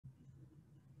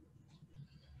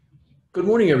Good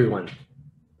morning, everyone.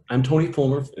 I'm Tony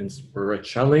Fulmer, and we're at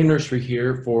Chalet Nursery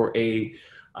here for a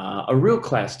real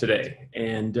class today.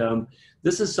 And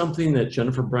this is something that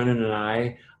Jennifer Brennan and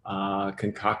I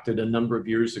concocted a number of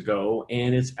years ago,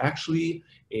 and it's actually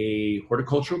a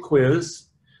horticultural quiz.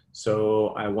 So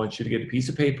I want you to get a piece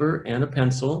of paper and a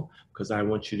pencil because I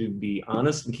want you to be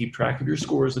honest and keep track of your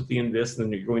scores at the end of this. And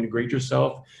then you're going to grade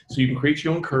yourself so you can create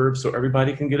your own curve so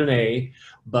everybody can get an A.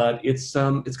 But it's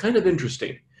kind of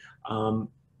interesting.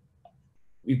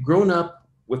 We've grown up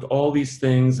with all these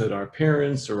things that our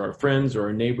parents or our friends or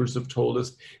our neighbors have told us.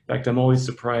 In fact, I'm always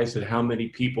surprised at how many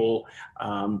people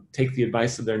take the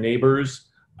advice of their neighbors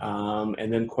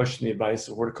and then question the advice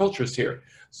of horticulturists here.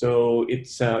 So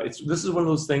this is one of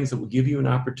those things that will give you an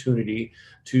opportunity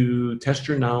to test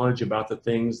your knowledge about the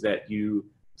things that you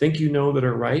think you know that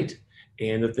are right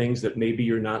and the things that maybe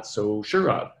you're not so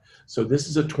sure of. So this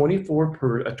is a 24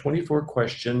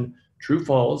 question true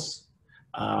false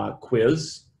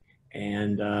quiz,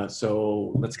 and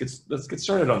so let's get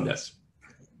started on this.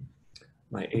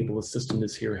 My able assistant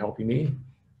is here helping me.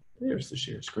 There's the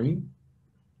share screen.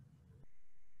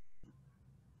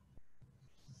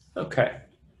 Okay.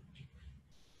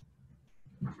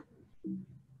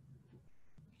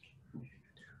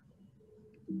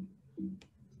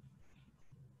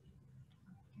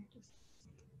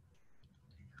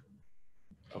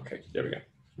 Okay, there we go.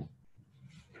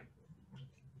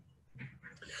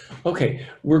 Okay,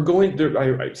 we're going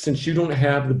there. Since you don't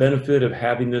have the benefit of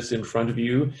having this in front of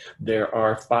you, there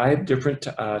are 5 different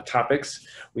topics.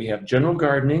 We have general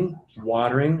gardening,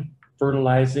 watering,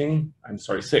 fertilizing,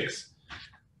 6.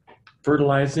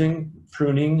 Fertilizing,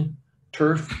 pruning,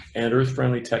 turf, and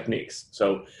earth-friendly techniques.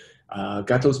 So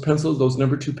got those pencils, those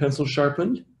number 2 pencils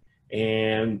sharpened,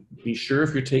 and be sure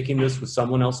if you're taking this with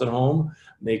someone else at home,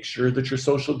 make sure that you're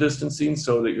social distancing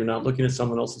so that you're not looking at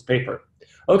someone else's paper.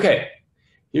 Okay.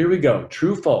 Here we go,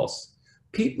 true, false.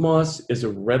 Peat moss is a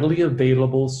readily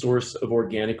available source of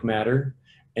organic matter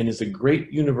and is a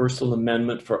great universal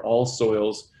amendment for all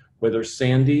soils, whether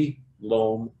sandy,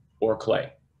 loam, or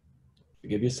clay. I'll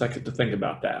give you a second to think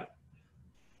about that.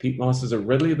 Peat moss is a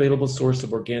readily available source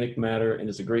of organic matter and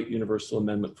is a great universal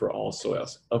amendment for all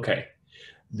soils. Okay,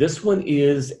 this one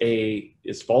is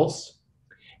false,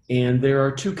 and there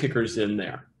are 2 kickers in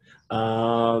there.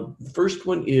 The first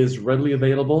one is readily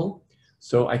available.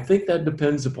 So I think that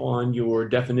depends upon your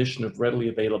definition of readily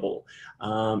available.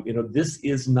 This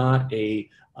is not a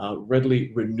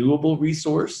readily renewable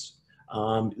resource.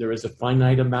 There is a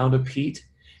finite amount of peat,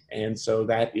 and so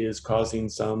that is causing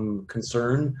some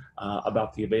concern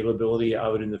about the availability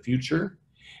of it in the future.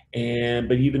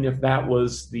 But even if that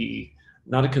was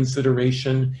not a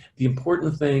consideration, the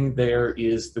important thing there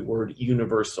is the word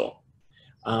universal.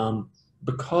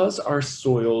 Because our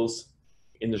soils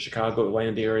in the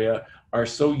Chicagoland area are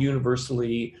so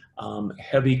universally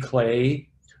heavy clay,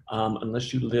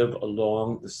 unless you live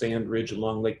along the sand ridge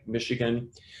along Lake Michigan,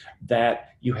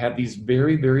 that you have these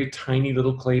very, very tiny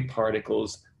little clay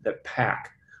particles that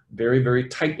pack very, very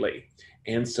tightly.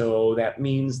 And so that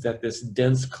means that this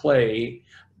dense clay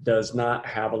does not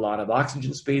have a lot of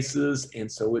oxygen spaces, and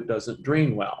so it doesn't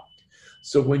drain well.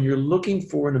 So when you're looking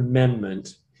for an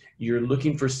amendment, you're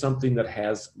looking for something that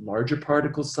has larger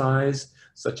particle size,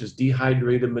 such as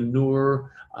dehydrated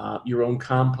manure, your own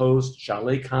compost,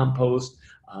 chalet compost,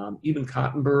 even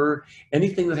cotton burr,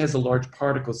 anything that has a large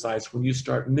particle size. When you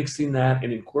start mixing that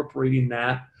and incorporating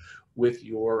that with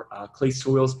your clay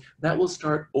soils, that will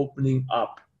start opening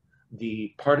up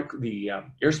the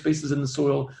air spaces in the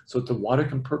soil so that the water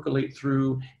can percolate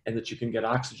through and that you can get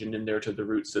oxygen in there to the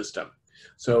root system.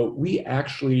 So we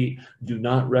actually do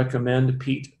not recommend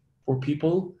peat for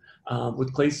people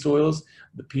with clay soils.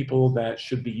 The people that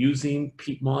should be using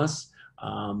peat moss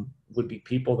would be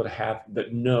people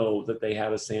that know that they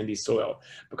have a sandy soil,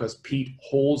 because peat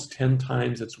holds 10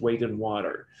 times its weight in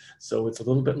water. So it's a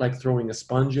little bit like throwing a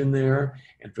sponge in there.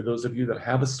 And for those of you that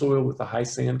have a soil with a high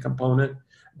sand component,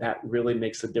 that really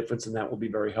makes a difference, and that will be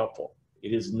very helpful.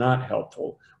 It is not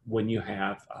helpful when you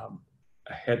have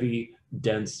a heavy,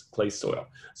 dense clay soil.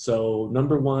 So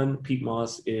number 1, peat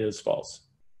moss is false.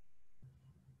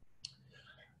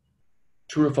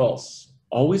 True or false?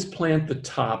 Always plant the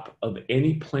top of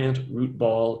any plant root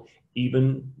ball,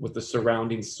 even with the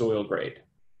surrounding soil grade.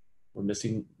 We're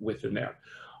missing with in there.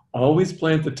 Always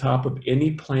plant the top of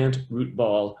any plant root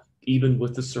ball, even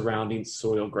with the surrounding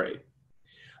soil grade.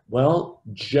 Well,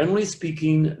 generally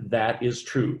speaking, that is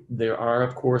true. There are,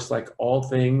 of course, like all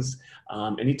things,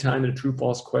 anytime in a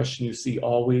true-false question you see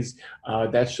always,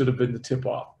 that should have been the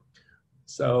tip-off.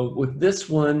 So with this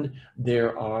one,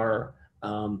 there are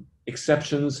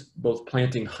exceptions, both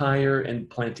planting higher and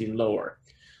planting lower.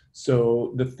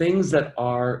 So the things that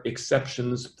are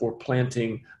exceptions for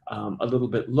planting a little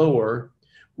bit lower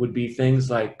would be things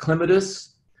like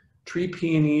clematis, tree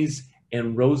peonies,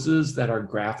 and roses that are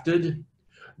grafted.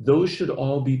 Those should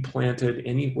all be planted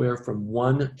anywhere from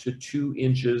 1 to 2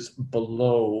 inches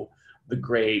below the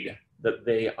grade that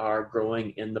they are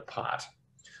growing in the pot.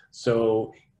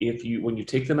 So when you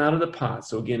take them out of the pot,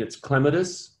 so again, it's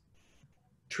clematis,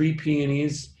 tree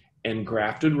peonies, and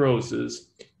grafted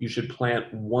roses, you should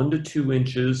plant 1 to 2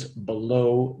 inches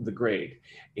below the grade.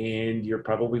 And you're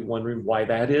probably wondering why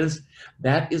that is.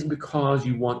 That is because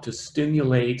you want to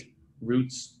stimulate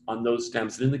roots on those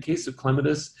stems. And in the case of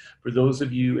clematis, for those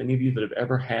of you, any of you that have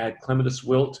ever had clematis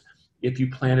wilt, if you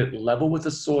plant it level with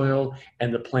the soil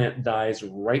and the plant dies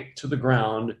right to the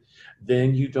ground,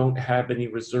 then you don't have any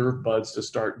reserve buds to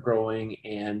start growing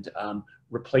and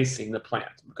replacing the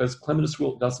plant, because clematis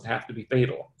wilt doesn't have to be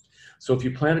fatal. So if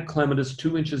you plant a clematis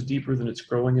 2 inches deeper than it's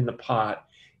growing in the pot,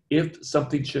 if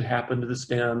something should happen to the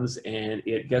stems and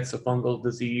it gets a fungal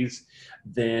disease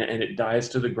and it dies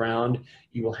to the ground,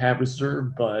 you will have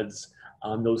reserve buds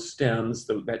on those stems,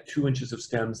 that 2 inches of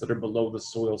stems that are below the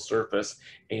soil surface.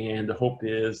 And the hope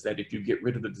is that if you get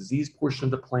rid of the disease portion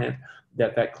of the plant,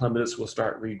 that clematis will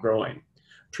start regrowing.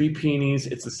 Tree peonies,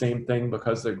 it's the same thing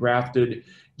because they're grafted.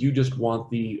 You just want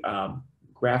the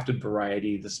grafted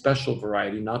variety, the special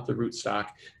variety, not the rootstock.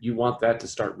 You want that to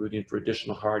start rooting for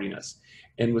additional hardiness.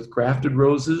 And with grafted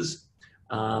roses,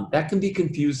 that can be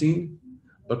confusing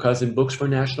because in books for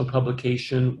national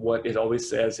publication, what it always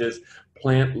says is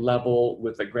plant level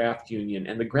with a graft union.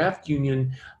 And the graft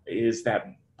union is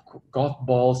that golf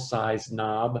ball sized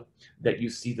knob that you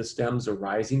see the stems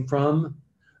arising from.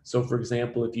 So for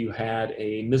example, if you had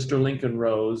a Mr. Lincoln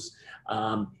rose,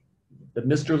 the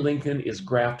Mr. Lincoln is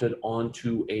grafted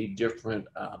onto a different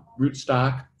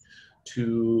rootstock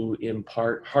to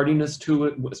impart hardiness to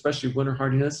it, especially winter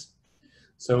hardiness.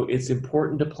 So it's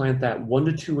important to plant that 1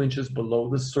 to 2 inches below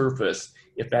the surface.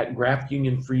 If that graft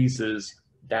union freezes,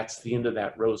 that's the end of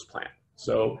that rose plant.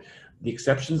 So the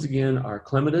exceptions again are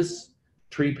clematis,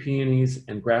 tree peonies,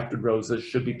 and grafted roses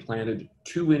should be planted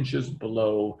 2 inches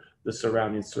below the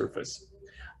surrounding surface.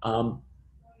 On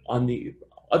the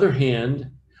other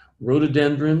hand,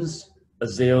 rhododendrons,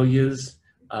 azaleas,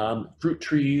 fruit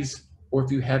trees, or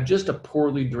if you have just a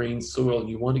poorly drained soil and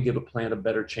you want to give a plant a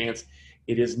better chance,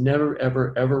 it is never,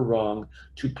 ever, ever wrong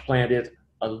to plant it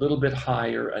a little bit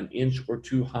higher, an inch or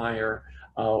two higher,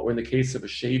 or in the case of a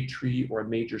shade tree or a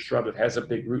major shrub that has a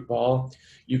big root ball,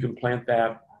 you can plant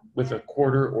that with a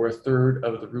quarter or a third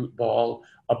of the root ball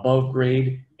above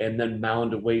grade and then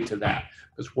mound away to that.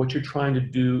 Because what you're trying to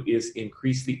do is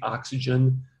increase the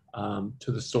oxygen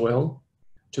to the soil,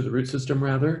 to the root system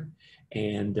rather,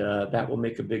 and that will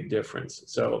make a big difference.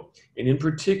 So, and in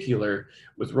particular,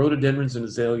 with rhododendrons and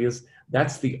azaleas,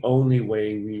 that's the only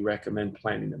way we recommend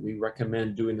planting them. We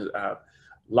recommend doing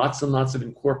lots and lots of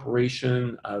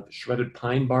incorporation of shredded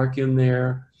pine bark in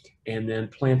there, and then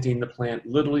planting the plant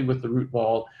literally with the root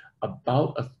ball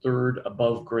about a third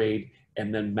above grade,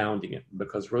 and then mounding it,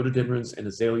 because rhododendrons and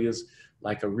azaleas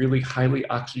like a really highly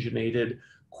oxygenated,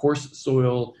 coarse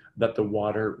soil that the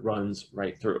water runs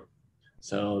right through.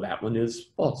 So that one is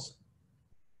false.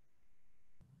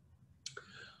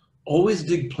 Always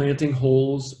dig planting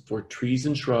holes for trees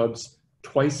and shrubs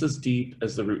twice as deep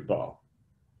as the root ball.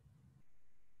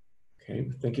 Okay,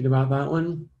 thinking about that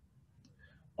one?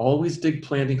 Always dig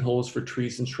planting holes for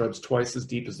trees and shrubs twice as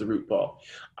deep as the root ball.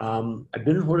 I've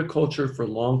been in horticulture for a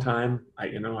long time.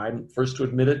 I'm first to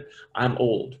admit it, I'm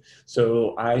old.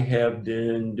 So I have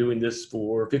been doing this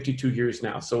for 52 years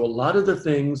now. So a lot of the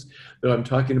things that I'm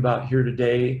talking about here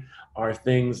today are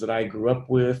things that I grew up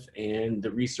with, and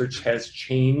the research has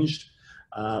changed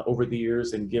over the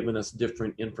years and given us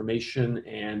different information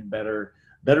and better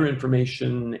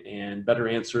information and better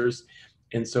answers.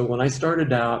 And so when I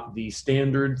started out, the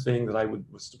standard thing that I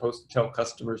was supposed to tell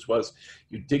customers was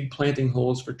you dig planting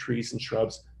holes for trees and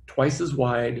shrubs twice as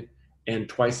wide and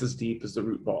twice as deep as the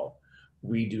root ball.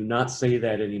 We do not say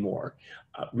that anymore.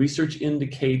 Research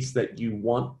indicates that you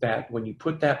want that, when you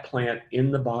put that plant in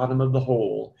the bottom of the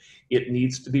hole, it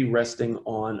needs to be resting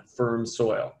on firm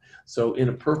soil. So in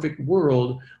a perfect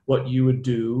world, what you would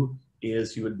do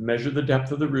is you would measure the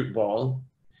depth of the root ball,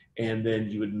 and then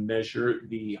you would measure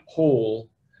the hole,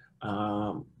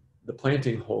 the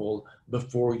planting hole,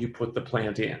 before you put the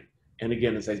plant in. And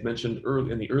again, as I mentioned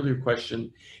earlier in the earlier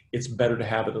question, it's better to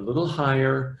have it a little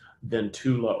higher than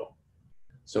too low.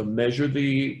 So measure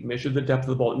the depth of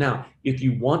the ball. Now, if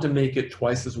you want to make it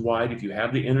twice as wide, if you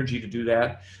have the energy to do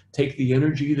that, take the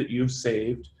energy that you've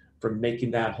saved from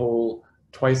making that hole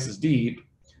twice as deep.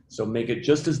 So make it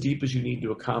just as deep as you need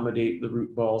to accommodate the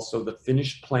root ball, so the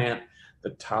finished plant,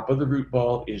 the top of the root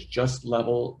ball is just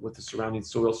level with the surrounding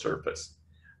soil surface.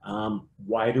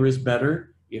 Wider is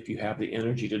better if you have the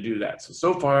energy to do that.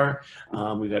 So far,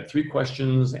 we've had 3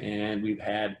 questions and we've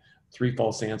had 3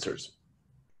 false answers.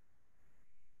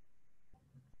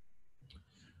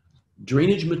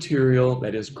 Drainage material,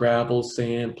 that is gravel,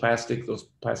 sand, plastic, those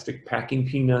plastic packing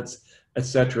peanuts,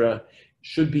 etc.,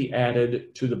 should be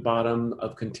added to the bottom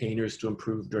of containers to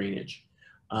improve drainage.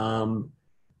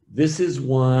 This is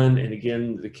one, and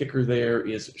again, the kicker there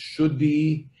is should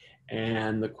be,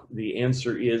 and the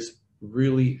answer is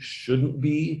really shouldn't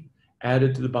be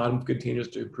added to the bottom of containers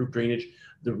to improve drainage.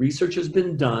 The research has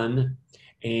been done,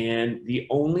 and the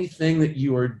only thing that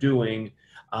you are doing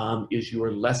is you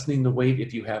are lessening the weight.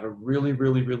 If you have a really,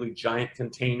 really, really giant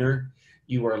container,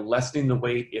 you are lessening the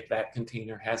weight if that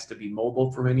container has to be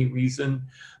mobile for any reason.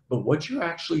 But what you're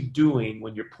actually doing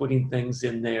when you're putting things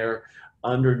in there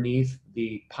underneath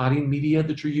the potting media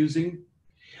that you're using,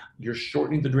 you're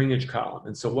shortening the drainage column.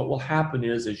 And so what will happen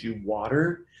is as you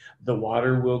water, the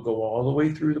water will go all the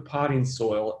way through the potting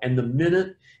soil, and the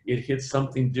minute it hits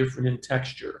something different in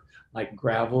texture, like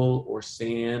gravel or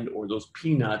sand or those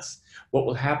peanuts, what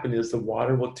will happen is the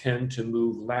water will tend to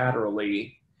move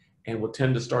laterally and will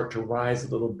tend to start to rise a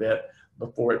little bit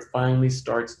before it finally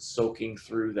starts soaking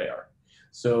through there.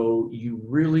 So you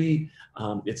really,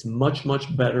 it's much,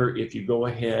 much better if you go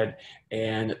ahead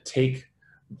and take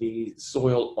the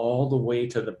soil all the way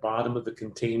to the bottom of the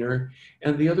container.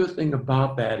 And the other thing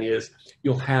about that is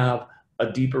you'll have a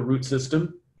deeper root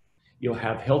system. You'll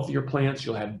have healthier plants,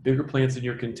 you'll have bigger plants in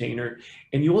your container,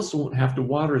 and you also won't have to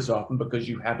water as often because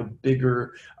you have a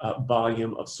bigger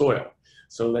volume of soil.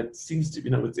 So that seems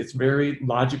to, it's very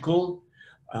logical,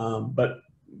 but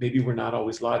maybe we're not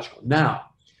always logical. Now,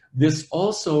 this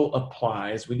also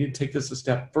applies, we need to take this a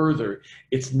step further.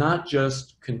 It's not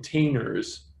just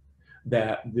containers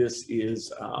that this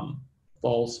is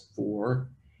false for.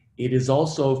 It is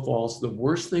also false. The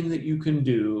worst thing that you can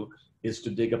do is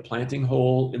to dig a planting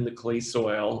hole in the clay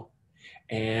soil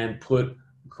and put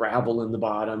gravel in the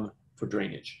bottom for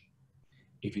drainage.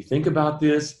 If you think about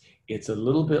this, it's a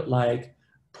little bit like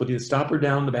putting a stopper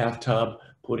down the bathtub,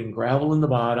 putting gravel in the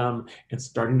bottom, and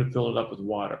starting to fill it up with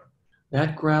water.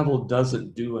 That gravel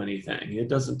doesn't do anything. It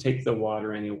doesn't take the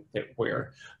water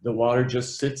anywhere. The water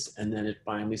just sits and then it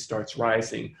finally starts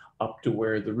rising up to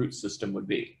where the root system would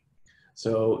be.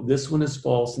 So this one is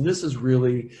false, and this is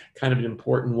really kind of an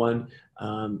important one.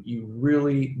 You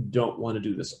really don't want to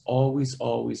do this. Always,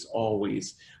 always,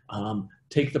 always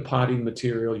take the potting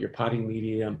material, your potting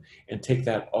medium, and take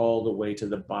that all the way to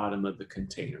the bottom of the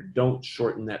container. Don't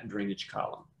shorten that drainage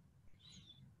column.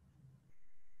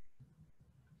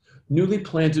 Newly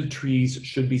planted trees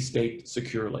should be staked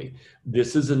securely.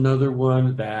 This is another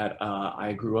one that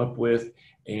I grew up with,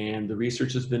 and the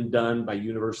research has been done by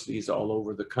universities all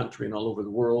over the country and all over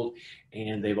the world,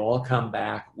 and they've all come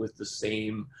back with the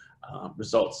same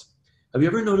results. Have you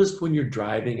ever noticed when you're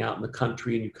driving out in the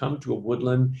country and you come to a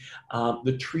woodland,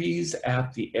 the trees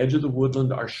at the edge of the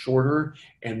woodland are shorter,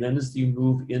 and then as you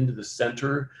move into the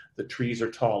center, the trees are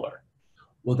taller?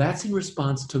 Well, that's in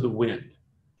response to the wind.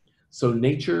 So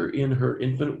nature, in her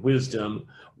infinite wisdom,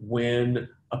 when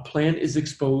a plant is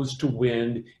exposed to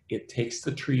wind, it takes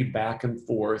the tree back and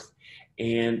forth,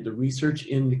 and the research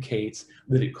indicates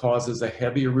that it causes a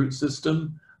heavier root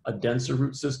system, a denser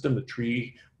root system. The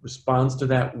tree responds to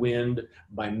that wind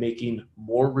by making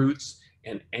more roots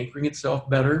and anchoring itself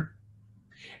better.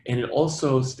 And it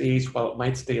also stays, while it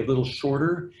might stay a little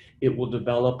shorter, it will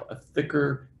develop a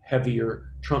thicker,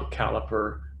 heavier trunk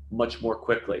caliper much more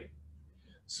quickly.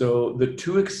 So the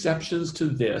 2 exceptions to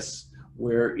this,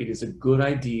 where it is a good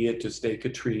idea to stake a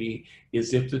tree,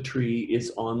 is if the tree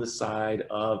is on the side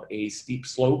of a steep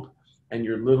slope and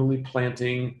you're literally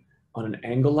planting on an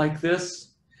angle like this,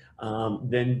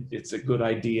 then it's a good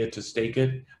idea to stake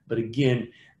it. But again,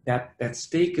 that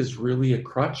stake is really a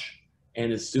crutch.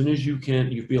 And as soon as you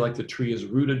feel like the tree is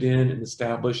rooted in and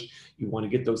established, you want to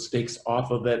get those stakes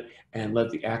off of it and let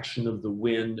the action of the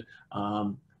wind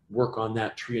work on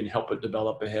that tree and help it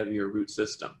develop a heavier root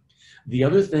system. The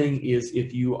other thing is,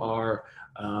 if you are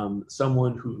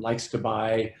someone who likes to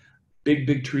buy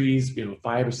big trees,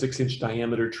 5 or 6 inch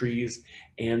diameter trees,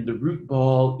 and the root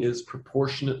ball is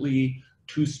proportionately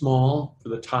too small for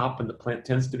the top and the plant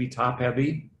tends to be top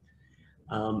heavy.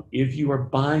 If you are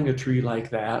buying a tree like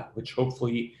that, which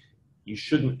hopefully you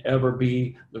shouldn't ever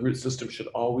be, the root system should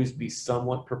always be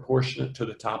somewhat proportionate to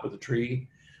the top of the tree.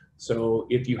 So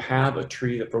if you have a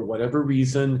tree that for whatever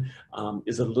reason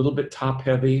is a little bit top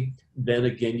heavy, then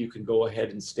again, you can go ahead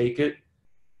and stake it.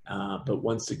 But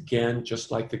once again,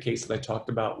 just like the case that I talked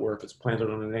about, where if it's planted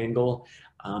on an angle,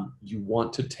 you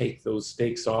want to take those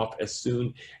stakes off as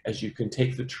soon as you can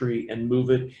take the tree and move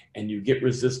it, and you get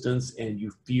resistance and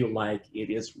you feel like it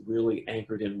is really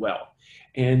anchored in well.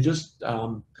 And just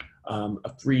a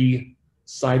free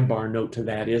sidebar note to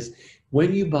that is,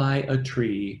 when you buy a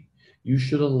tree, you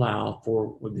should allow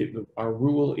for, our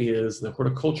rule is, the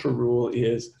horticulture rule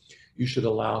is, you should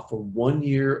allow for 1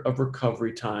 year of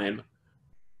recovery time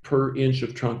per inch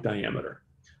of trunk diameter.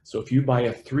 So if you buy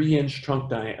a 3-inch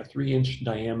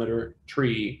diameter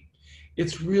tree,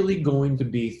 it's really going to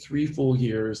be 3 full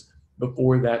years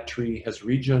before that tree has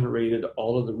regenerated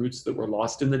all of the roots that were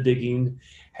lost in the digging,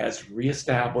 has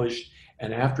reestablished,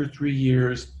 and after 3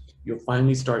 years, you'll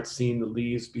finally start seeing the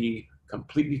leaves be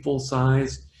completely full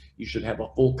size. You should have a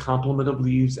full complement of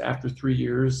leaves after 3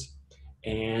 years.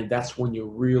 And that's when you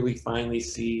really finally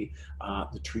see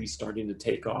the tree starting to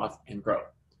take off and grow.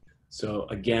 So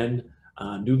again,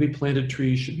 newly planted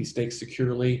trees should be staked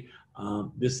securely.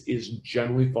 This is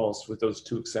generally false with those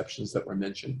 2 exceptions that were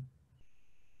mentioned.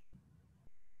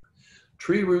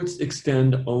 Tree roots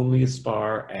extend only as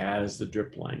far as the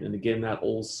drip line. And again, that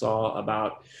old saw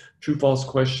about true false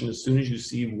question, as soon as you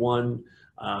see one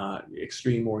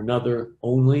extreme or another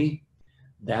only,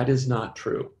 that is not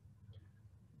true.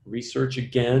 Research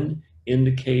again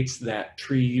indicates that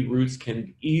tree roots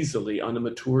can easily, on a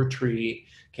mature tree,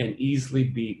 can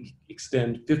easily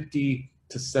extend 50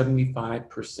 to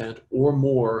 75% or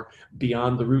more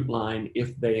beyond the root line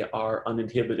if they are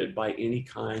uninhibited by any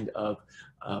kind of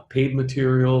paved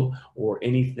material or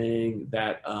anything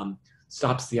that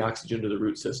stops the oxygen to the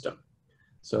root system.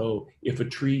 So if a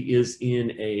tree is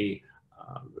in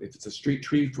if it's a street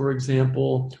tree, for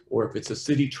example, or if it's a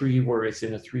city tree where it's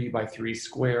in a 3x3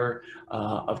 square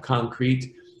of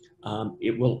concrete,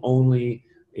 it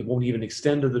won't even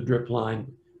extend to the drip line.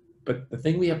 But the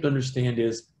thing we have to understand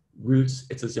is roots,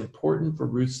 it's as important for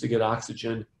roots to get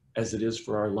oxygen as it is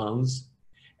for our lungs.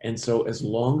 And so as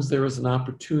long as there is an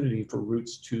opportunity for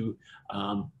roots to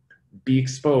be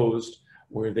exposed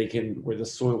where the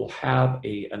soil will have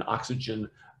an oxygen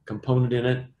component in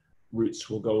it, roots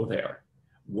will go there.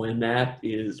 When that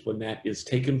is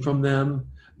taken from them,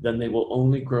 then they will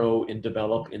only grow and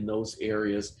develop in those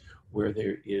areas where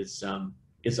there is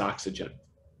oxygen.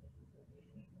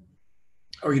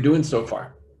 How are you doing so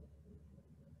far?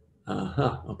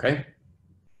 Okay.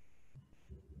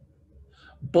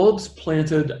 Bulbs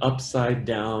planted upside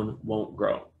down won't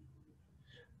grow.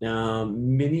 Now,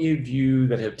 many of you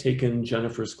that have taken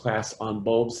Jennifer's class on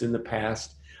bulbs in the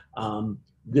past,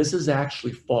 this is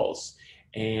actually false.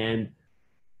 And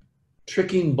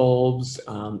tricking bulbs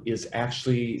is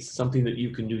actually something that you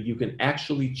can do. You can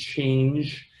actually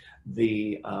change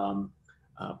the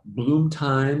bloom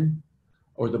time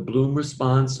or the bloom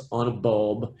response on a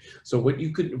bulb. So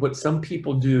what some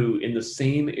people do in the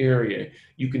same area,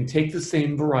 you can take the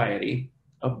same variety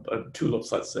of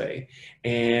tulips, let's say,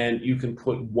 and you can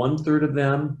put 1/3 of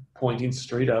them pointing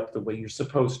straight up the way you're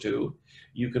supposed to.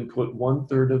 You can put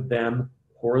 1/3 of them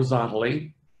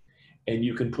horizontally, and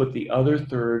you can put the other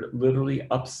 1/3 literally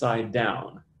upside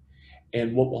down.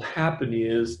 And what will happen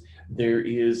is there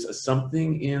is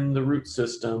something in the root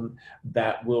system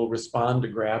that will respond to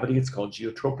gravity. It's called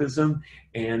geotropism.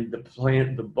 And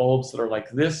the bulbs that are like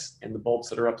this and the bulbs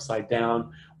that are upside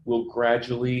down will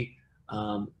gradually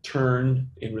turn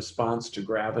in response to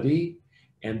gravity,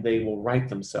 and they will right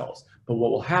themselves. But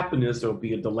what will happen is there will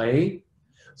be a delay.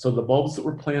 So the bulbs that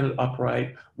were planted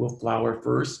upright will flower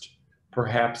first,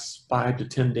 perhaps 5 to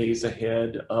 10 days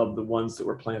ahead of the ones that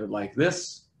were planted like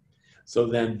this. So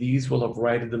then these will have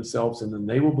righted themselves and then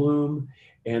they will bloom.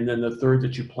 And then the 1/3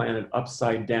 that you planted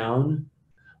upside down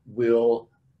will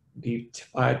be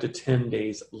 5 to 10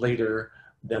 days later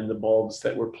than the bulbs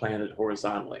that were planted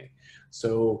horizontally.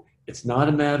 So it's not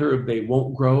a matter of they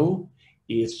won't grow.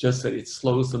 It's just that it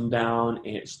slows them down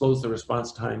and it slows the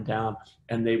response time down,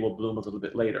 and they will bloom a little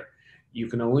bit later. You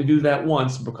can only do that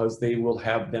once because they will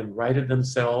have them righted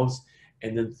themselves,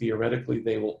 and then theoretically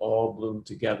they will all bloom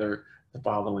together the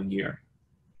following year.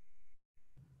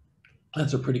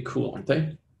 That's pretty cool, aren't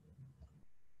they?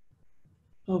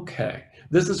 Okay,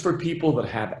 this is for people that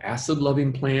have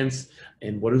acid-loving plants.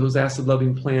 And what are those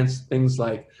acid-loving plants? Things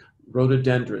like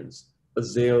rhododendrons,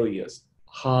 azaleas,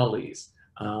 hollies,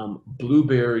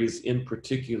 blueberries in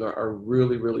particular are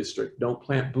really, really strict. Don't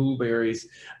plant blueberries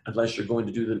unless you're going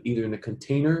to do them either in a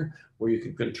container where you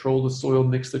can control the soil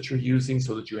mix that you're using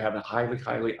so that you have a highly,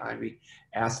 highly, highly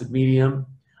acid medium,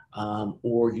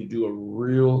 or you do a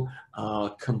real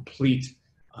complete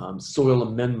soil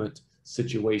amendment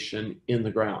situation in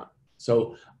the ground.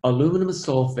 So aluminum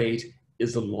sulfate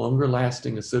is a longer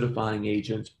lasting acidifying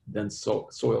agent than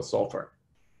soil sulfur.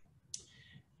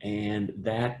 And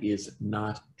that is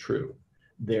not true.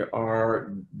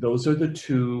 Those are the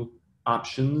two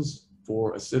options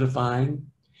for acidifying.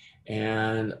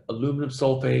 And aluminum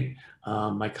sulfate,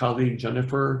 my colleague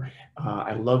Jennifer,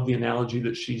 I love the analogy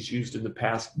that she's used in the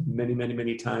past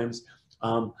many times.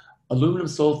 Aluminum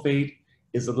sulfate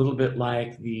is a little bit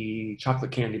like the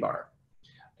chocolate candy bar.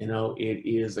 You know, it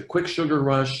is a quick sugar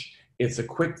rush, it's a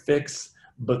quick fix,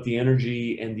 but the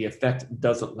energy and the effect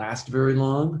doesn't last very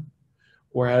long.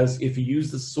 Whereas if you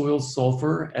use the soil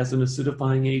sulfur as an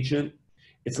acidifying agent,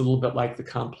 it's a little bit like the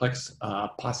complex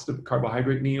pasta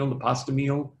carbohydrate meal, the pasta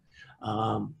meal.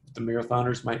 The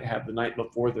marathoners might have the night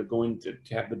before they're going to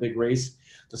have the big race.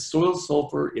 The soil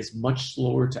sulfur is much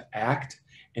slower to act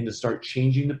and to start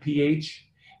changing the pH.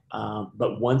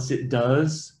 But once it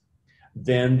does,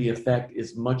 then the effect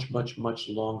is much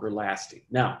longer lasting.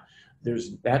 Now,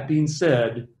 that being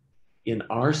said, in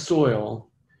our soil,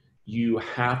 you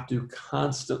have to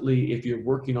constantly, if you're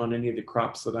working on any of the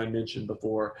crops that I mentioned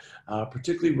before,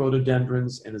 particularly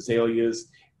rhododendrons and azaleas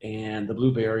and the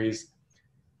blueberries,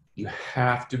 you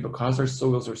have to, because our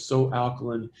soils are so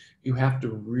alkaline, you have to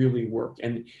really work.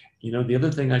 And you know, the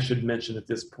other thing I should mention at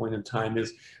this point in time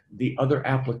is the other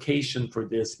application for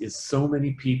this is so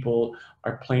many people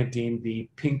are planting the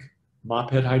pink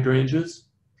mophead hydrangeas.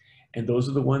 And those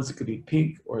are the ones that could be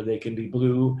pink or they can be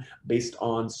blue based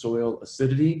on soil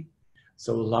acidity.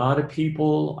 So a lot of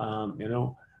people, you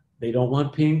know, they don't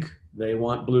want pink, they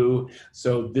want blue.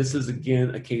 So this is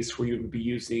again a case where you would be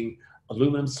using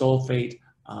aluminum sulfate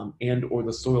and or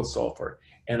the soil sulfur.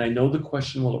 And I know the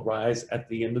question will arise at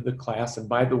the end of the class. And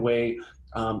by the way,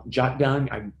 jot down,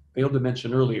 I failed to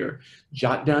mention earlier,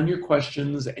 jot down your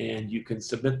questions and you can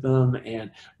submit them, and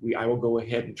I will go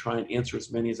ahead and try and answer as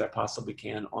many as I possibly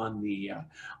can on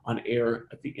air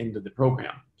at the end of the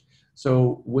program.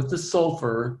 So with the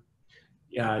sulfur,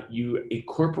 you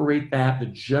incorporate that. The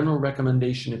general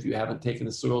recommendation, if you haven't taken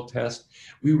the soil test,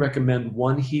 we recommend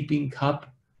 1 heaping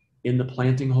cup in the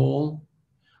planting hole.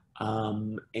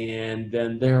 And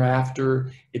then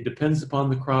thereafter, it depends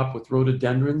upon the crop. With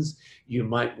rhododendrons, you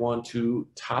might want to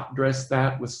top dress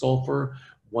that with sulfur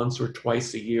once or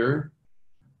twice a year.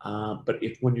 But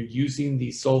when you're using the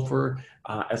sulfur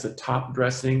as a top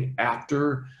dressing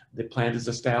after the plant is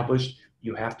established,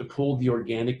 you have to pull the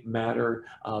organic matter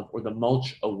or the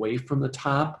mulch away from the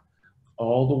top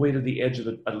all the way to the edge of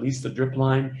at least the drip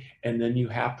line, and then you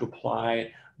have to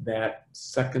apply that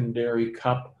secondary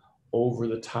cup over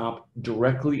the top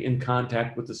directly in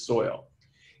contact with the soil.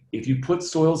 If you put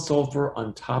soil sulfur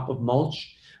on top of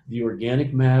mulch, the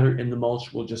organic matter in the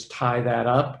mulch will just tie that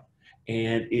up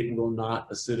and it will not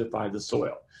acidify the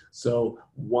soil. So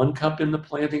 1 cup in the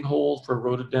planting hole for a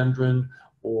rhododendron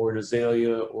or an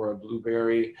azalea or a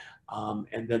blueberry,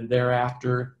 and then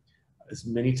thereafter, as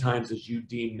many times as you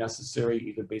deem necessary,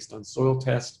 either based on soil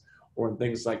test or in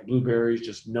things like blueberries,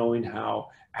 just knowing how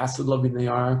acid loving they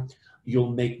are,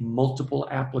 you'll make multiple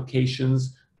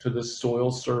applications to the soil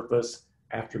surface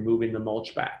after moving the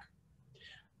mulch back.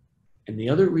 And the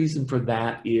other reason for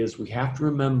that is we have to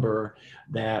remember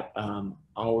that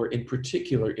in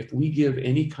particular, if we give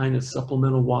any kind of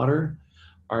supplemental water,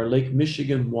 our Lake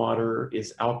Michigan water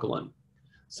is alkaline.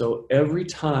 So every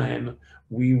time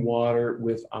we water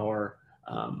with our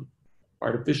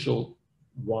artificial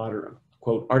water,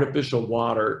 quote, artificial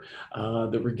water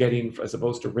that we're getting as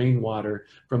opposed to rainwater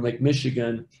from Lake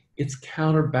Michigan, it's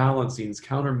counterbalancing, it's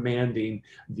countermanding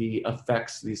the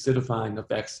effects, the acidifying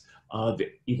effects of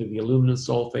either the aluminum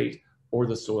sulfate or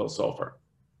the soil sulfur.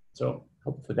 So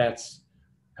hopefully that's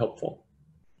helpful.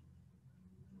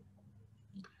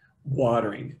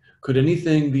 Watering. Could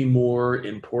anything be more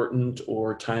important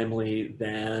or timely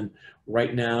than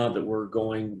right now that we're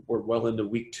well into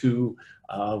week 2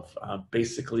 of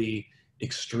basically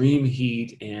extreme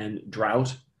heat and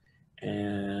drought?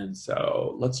 And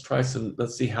so let's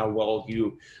see how well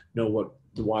you know what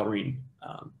the watering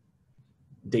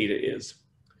data is.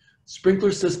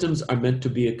 Sprinkler systems are meant to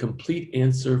be a complete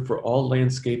answer for all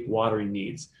landscape watering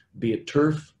needs, be it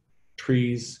turf,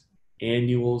 trees,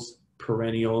 annuals,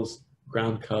 perennials,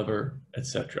 ground cover,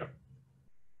 etc.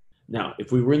 Now,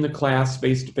 if we were in the class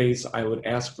face-to-face, I would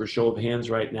ask for a show of hands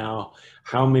right now,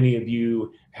 how many of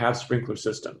you have sprinkler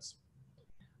systems?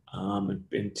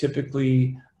 And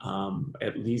typically,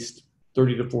 at least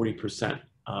 30 to 40%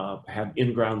 have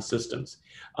in-ground systems.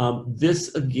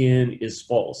 This, again, is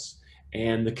false.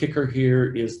 And the kicker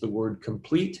here is the word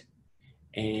complete.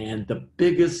 And the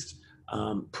biggest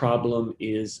problem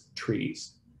is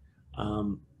trees.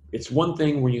 It's one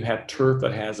thing when you have turf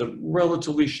that has a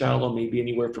relatively shallow, maybe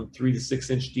anywhere from 3 to 6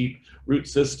 inch deep root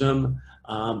system,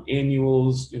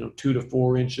 annuals, 2 to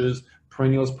 4 inches,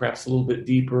 perennials perhaps a little bit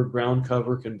deeper, ground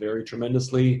cover can vary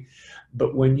tremendously.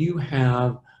 But when you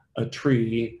have a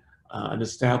tree, an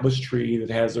established tree that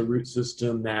has a root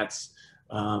system that's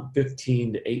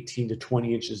 15 to 18 to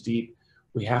 20 inches deep,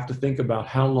 we have to think about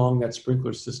how long that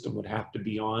sprinkler system would have to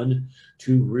be on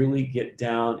to really get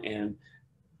down and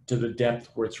to the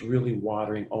depth where it's really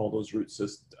watering all those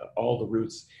all the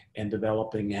roots and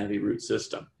developing a heavy root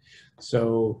system.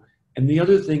 So, and the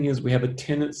other thing is we have a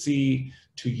tendency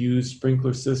to use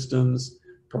sprinkler systems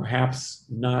perhaps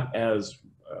not as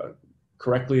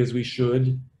correctly as we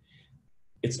should.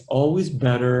 It's always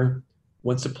better,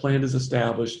 once a plant is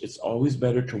established, it's always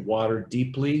better to water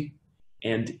deeply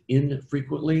and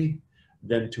infrequently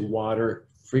than to water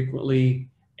frequently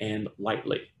and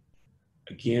lightly.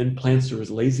 Again, plants are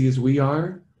as lazy as we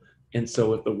are, and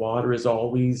so if the water is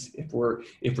always, if we're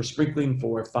sprinkling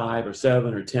for 5 or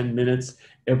 7 or 10 minutes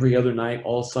every other night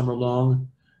all summer long,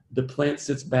 the plant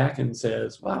sits back and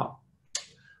says, wow,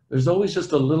 there's always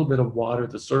just a little bit of water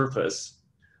at the surface,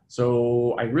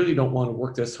 so I really don't want to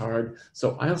work this hard,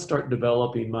 so I'll start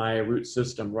developing my root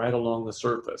system right along the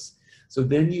surface. So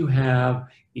then you have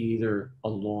either a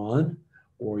lawn,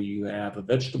 or you have a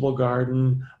vegetable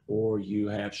garden, or you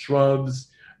have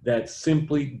shrubs that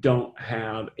simply don't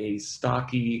have a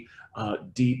stocky,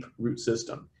 deep root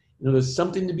system. There's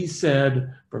something to be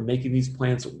said for making these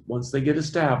plants, once they get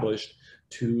established,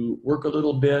 to work a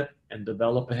little bit and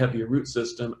develop a heavier root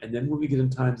system. And then when we get in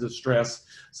times of stress,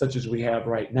 such as we have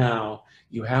right now,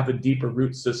 you have a deeper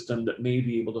root system that may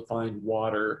be able to find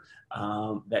water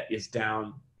that is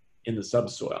down in the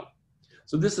subsoil.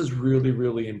 So this is really,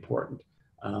 really important.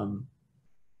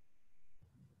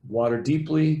 Water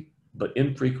deeply, but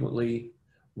infrequently,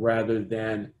 rather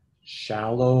than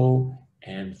shallow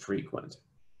and frequent.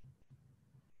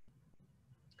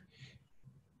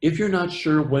 If you're not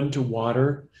sure when to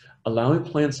water, allowing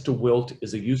plants to wilt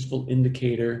is a useful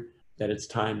indicator that it's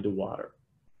time to water.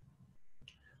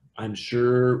 I'm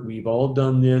sure we've all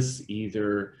done this,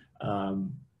 either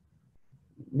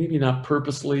maybe not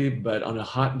purposely, but on a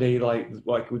hot day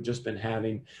like we've just been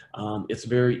having, it's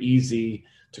very easy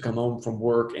to come home from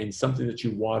work and something that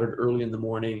you watered early in the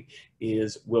morning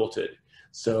is wilted.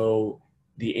 So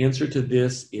the answer to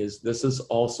this is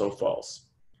also false.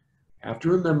 Have to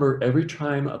remember, every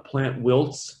time a plant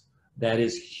wilts, that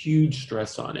is huge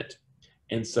stress on it.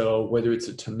 And so whether it's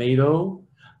a tomato,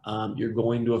 you're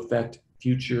going to affect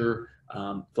future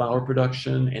flower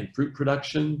production and fruit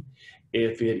production.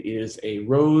 If it is a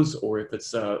rose, or if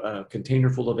it's a container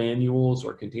full of annuals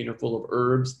or a container full of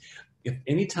herbs, if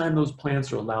anytime those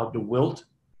plants are allowed to wilt,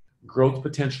 growth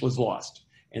potential is lost.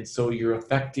 And so you're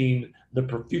affecting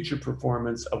the future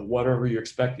performance of whatever you're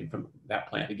expecting from that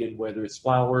plant. Again, whether it's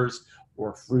flowers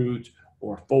or fruit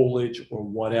or foliage or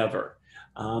whatever.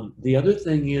 The other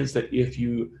thing is that if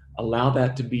you allow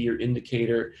that to be your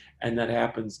indicator, and that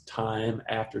happens time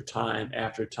after time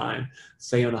after time,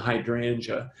 say on a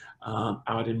hydrangea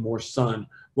out in more sun,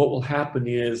 what will happen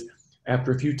is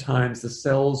after a few times, the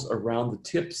cells around the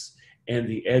tips and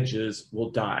the edges will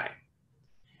die.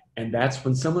 And that's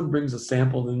when someone brings a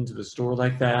sample into the store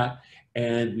like that,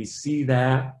 and we see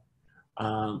that,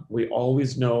 we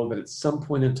always know that at some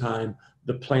point in time,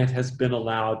 the plant has been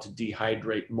allowed to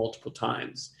dehydrate multiple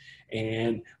times.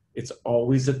 And it's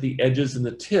always at the edges and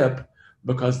the tip,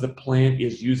 because the plant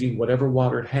is using whatever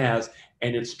water it has,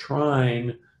 and it's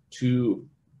trying to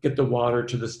get the water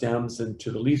to the stems and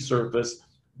to the leaf surface,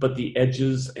 but the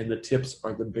edges and the tips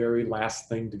are the very last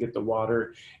thing to get the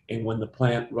water. And when the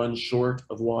plant runs short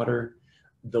of water,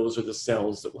 those are the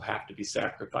cells that will have to be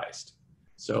sacrificed.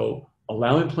 So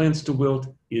allowing plants to wilt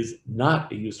is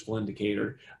not a useful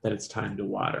indicator that it's time to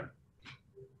water.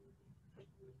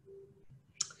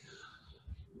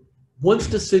 Once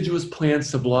deciduous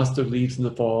plants have lost their leaves in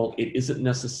the fall, it isn't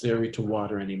necessary to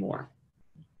water anymore.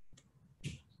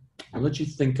 I'll let you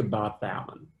think about that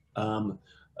one.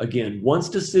 Again, once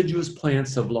deciduous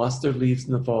plants have lost their leaves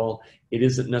in the fall, it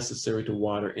isn't necessary to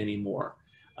water anymore.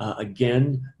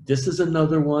 Again, this is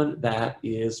another one that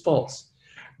is false.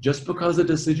 Just because a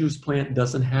deciduous plant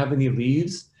doesn't have any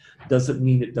leaves doesn't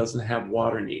mean it doesn't have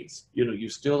water needs.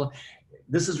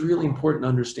 This is really important to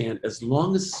understand. As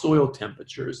long as soil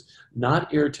temperatures,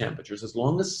 not air temperatures, as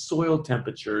long as soil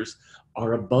temperatures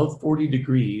are above 40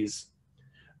 degrees,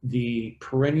 the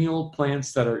perennial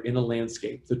plants that are in a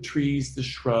landscape, the trees, the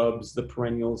shrubs, the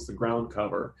perennials, the ground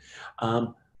cover,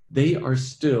 they are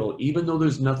still, even though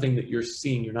there's nothing that you're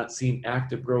seeing, you're not seeing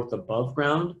active growth above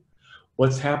ground,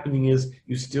 what's happening is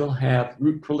you still have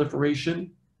root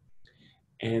proliferation.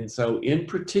 And so in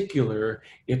particular,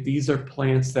 if these are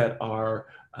plants that are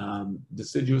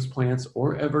deciduous plants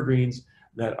or evergreens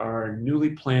that are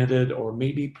newly planted or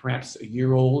maybe perhaps a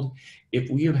year old, if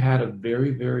we have had a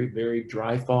very, very, very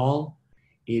dry fall,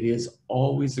 it is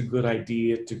always a good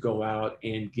idea to go out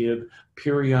and give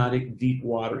periodic deep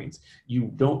waterings.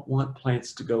 You don't want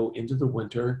plants to go into the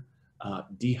winter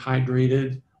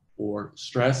dehydrated or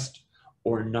stressed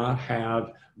or not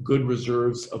have good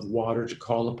reserves of water to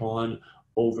call upon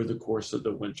over the course of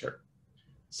the winter.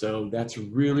 So that's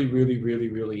really, really, really,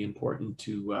 really important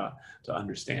to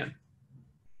understand.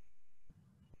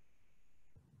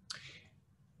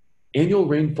 Annual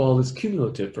rainfall is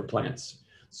cumulative for plants.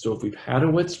 So if we've had a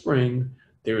wet spring,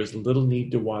 there is little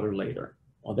need to water later.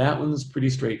 Well, that one's pretty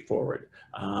straightforward.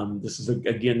 This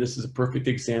is a perfect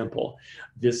example.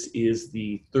 This is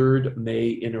the 3rd May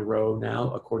in a row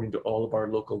now, according to all of our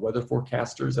local weather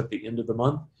forecasters at the end of the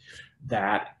month,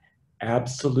 that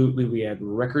absolutely we had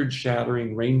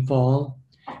record-shattering rainfall.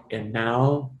 And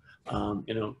now,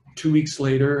 2 weeks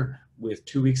later, with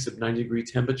 2 weeks of 90-degree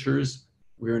temperatures,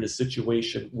 we're in a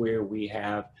situation where we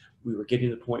were getting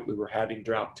to the point we were having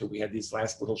drought until we had these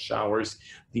last little showers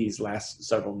these last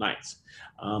several nights.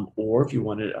 Or if you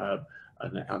wanted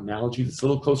an analogy that's a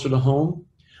little closer to home,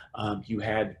 you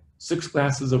had 6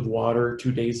 glasses of water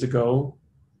 2 days ago.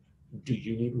 Do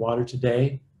you need water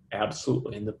today?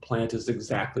 Absolutely, and the plant is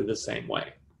exactly the same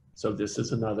way. So this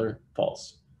is another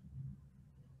false.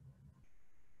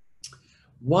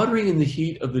 Watering in the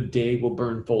heat of the day will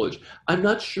burn foliage. I'm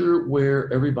not sure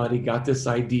where everybody got this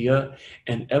idea,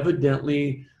 and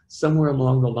evidently somewhere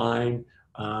along the line,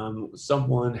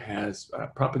 someone has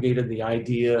propagated the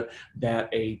idea that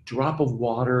a drop of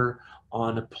water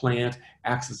on a plant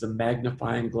acts as a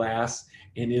magnifying glass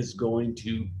and is going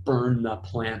to burn the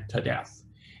plant to death.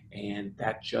 And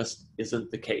that just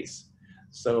isn't the case.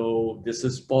 So this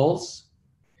is false,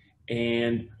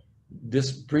 and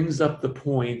this brings up the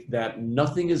point that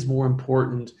nothing is more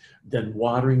important than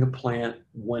watering a plant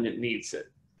when it needs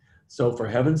it. So for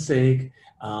heaven's sake,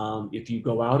 if you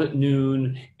go out at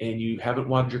noon and you haven't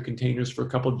watered your containers for a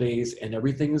couple of days and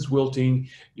everything is wilting,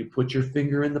 you put your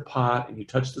finger in the pot and you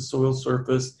touch the soil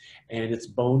surface and it's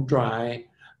bone dry,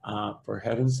 for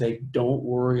heaven's sake, don't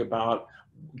worry about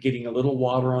getting a little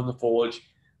water on the foliage.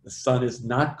 The sun is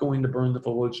not going to burn the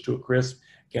foliage to a crisp.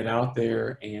 Get out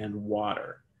there and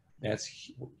water.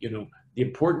 That's, the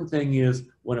important thing is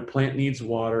when a plant needs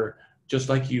water, just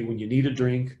like you, when you need a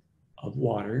drink of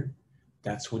water,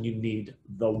 that's when you need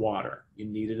the water. You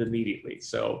need it immediately.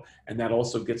 So, and that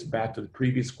also gets back to the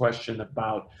previous question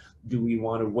about, do we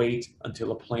want to wait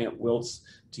until a plant wilts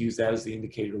to use that as the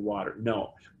indicator of water?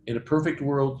 No. In a perfect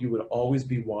world, you would always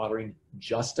be watering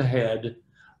just ahead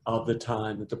of the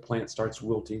time that the plant starts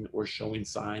wilting or showing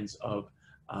signs of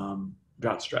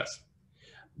drought stress.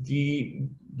 The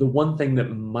one thing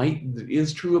that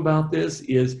is true about this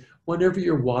is whenever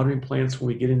you're watering plants, when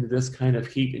we get into this kind of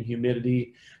heat and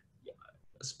humidity,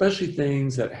 especially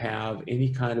things that have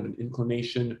any kind of an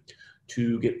inclination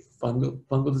to get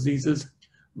fungal diseases,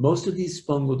 most of these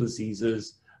fungal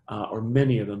diseases, or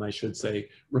many of them I should say,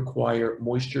 require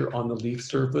moisture on the leaf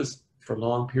surface for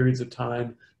long periods of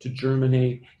time to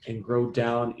germinate and grow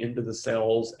down into the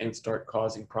cells and start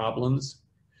causing problems.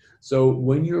 So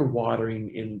when you're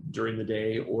watering during the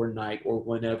day or night or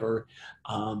whenever,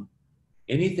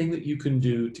 anything that you can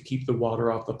do to keep the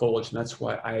water off the foliage, and that's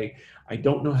why I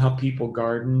don't know how people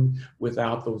garden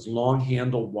without those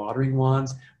long-handled watering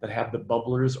wands that have the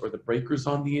bubblers or the breakers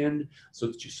on the end so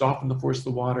that you soften the force of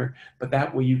the water, but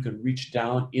that way you can reach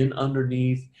down in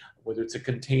underneath, whether it's a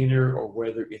container or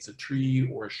whether it's a tree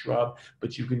or a shrub,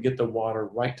 but you can get the water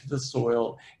right to the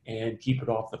soil and keep it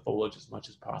off the foliage as much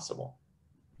as possible.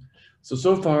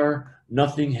 So far,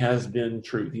 nothing has been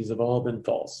true. These have all been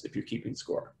false if you're keeping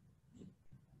score.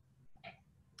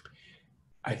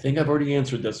 I think I've already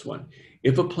answered this one.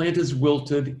 If a plant is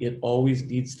wilted, it always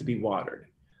needs to be watered.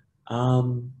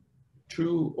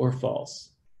 True or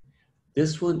false?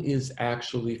 This one is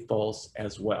actually false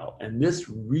as well. And this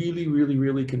really, really,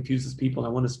 really confuses people. I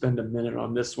want to spend a minute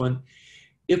on this one.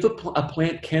 If a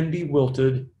plant can be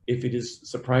wilted if it is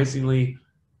surprisingly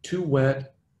too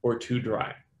wet or too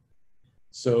dry.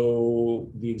 So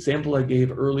the example I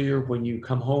gave earlier, when you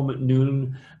come home at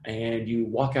noon and you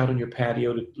walk out on your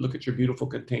patio to look at your beautiful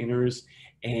containers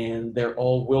and they're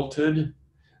all wilted,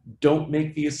 don't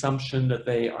make the assumption that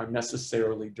they are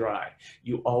necessarily dry.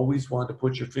 You always want to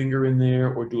put your finger in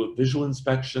there or do a visual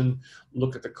inspection,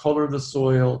 look at the color of the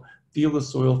soil, feel the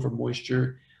soil for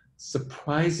moisture.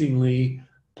 Surprisingly,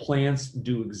 plants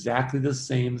do exactly the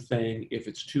same thing if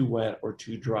it's too wet or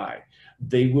too dry.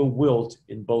 They will wilt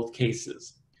in both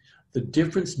cases. The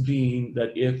difference being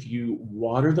that if you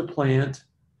water the plant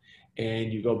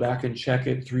and you go back and check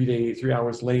it 3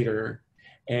 hours later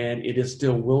and it is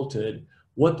still wilted,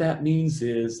 what that means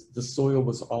is the soil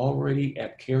was already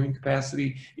at carrying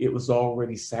capacity. It was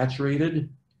already saturated.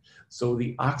 So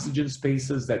the oxygen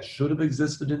spaces that should have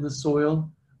existed in the soil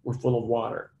were full of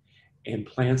water. And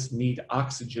plants need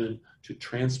oxygen to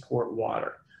transport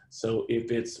water. So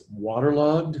if it's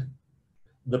waterlogged,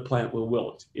 the plant will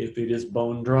wilt. If it is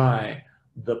bone dry,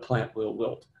 the plant will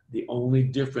wilt. The only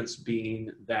difference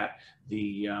being that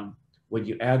when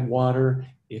you add water,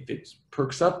 if it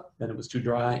perks up, then it was too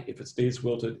dry. If it stays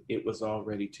wilted, it was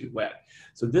already too wet.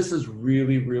 So this is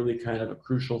really, really kind of a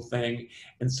crucial thing.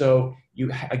 And so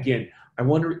again, I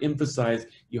want to emphasize,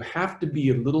 you have to be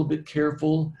a little bit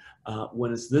careful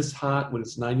when it's this hot, when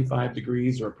it's 95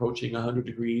 degrees or approaching 100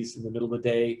 degrees in the middle of the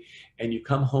day, and you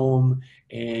come home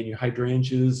and your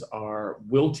hydrangeas are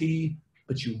wilty,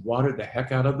 but you watered the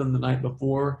heck out of them the night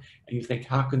before, and you think,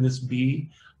 how can this be?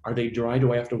 Are they dry?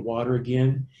 Do I have to water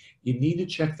again? You need to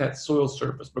check that soil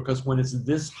surface, because when it's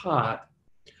this hot,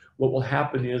 what will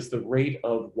happen is the rate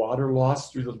of water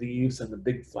loss through the leaves and the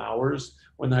big flowers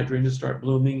when the hydrangeas start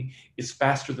blooming is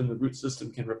faster than the root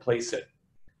system can replace it.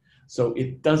 So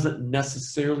it doesn't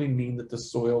necessarily mean that the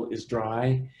soil is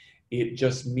dry. It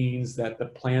just means that the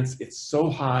plants, it's so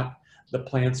hot, the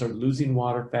plants are losing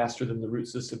water faster than the root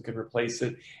system can replace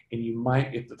it. And you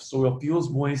might, if the soil feels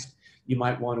moist, you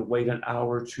might want to wait an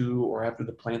hour or two, or after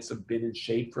the plants have been in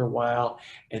shade for a while,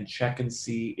 and check and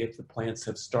see if the plants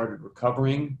have started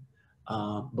recovering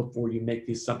before you make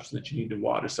the assumption that you need to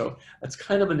water. So that's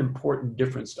kind of an important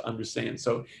difference to understand.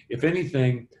 So if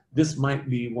anything, this might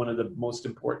be one of the most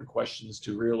important questions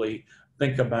to really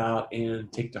think about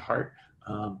and take to heart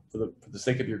for the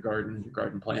sake of your garden and your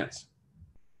garden plants.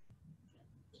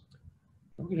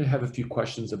 We're going to have a few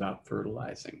questions about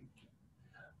fertilizing.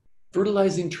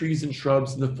 Fertilizing trees and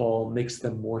shrubs in the fall makes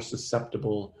them more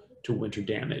susceptible to winter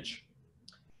damage.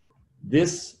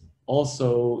 This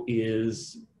also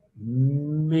is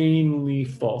mainly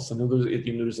false. I know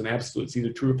there's an absolute, it's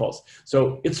either true or false.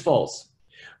 So it's false.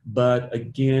 But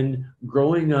again,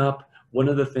 growing up, one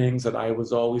of the things that I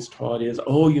was always taught is,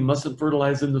 oh, you mustn't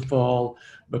fertilize in the fall,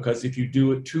 because if you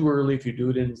do it too early, if you do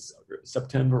it in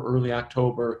September, early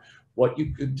October, what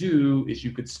you could do is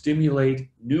you could stimulate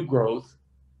new growth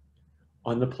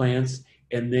on the plants.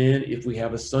 And then if we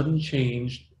have a sudden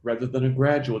change rather than a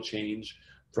gradual change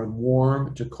from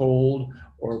warm to cold,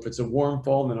 or if it's a warm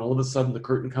fall, then all of a sudden the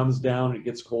curtain comes down and it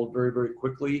gets cold very, very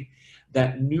quickly,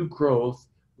 that new growth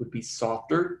would be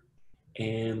softer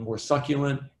and more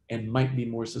succulent and might be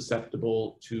more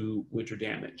susceptible to winter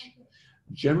damage.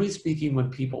 Generally speaking, when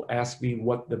people ask me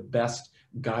what the best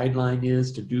guideline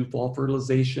is to do fall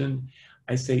fertilization,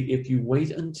 I say if you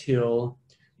wait until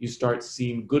you start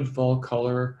seeing good fall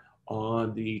color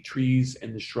on the trees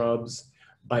and the shrubs,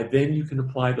 by then you can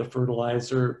apply the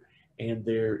fertilizer, and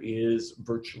there is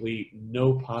virtually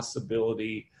no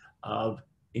possibility of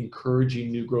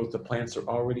encouraging new growth. The plants are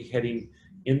already heading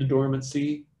into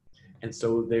dormancy, and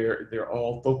so they're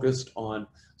all focused on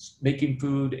making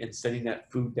food and setting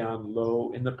that food down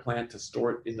low in the plant to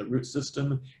store it in the root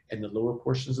system and the lower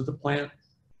portions of the plant.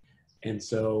 And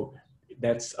so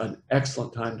that's an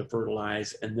excellent time to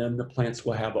fertilize, and then the plants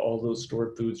will have all those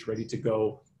stored foods ready to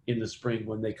go in the spring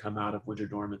when they come out of winter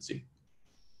dormancy.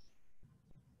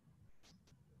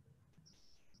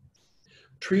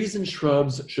 Trees and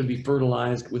shrubs should be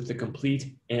fertilized with the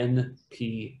complete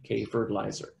NPK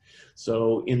fertilizer.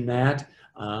 So in that,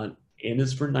 N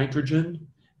is for nitrogen,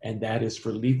 and that is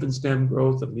for leaf and stem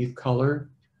growth and leaf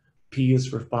color. P is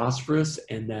for phosphorus,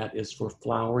 and that is for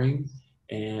flowering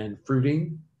and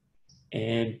fruiting.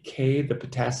 And K, the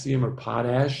potassium or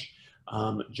potash,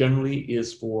 generally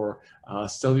is for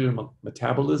cellular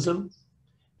metabolism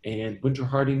and winter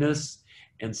hardiness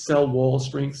and cell wall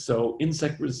strength, so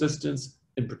insect resistance,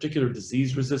 in particular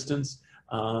disease resistance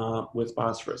with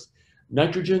phosphorus.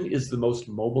 Nitrogen is the most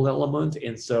mobile element,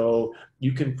 and so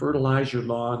you can fertilize your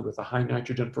lawn with a high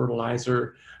nitrogen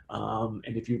fertilizer.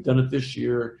 And if you've done it this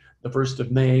year, the 1st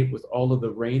of May, with all of the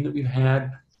rain that we've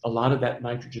had, a lot of that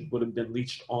nitrogen would have been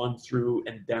leached on through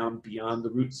and down beyond the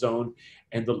root zone,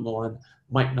 and the lawn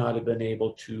might not have been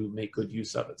able to make good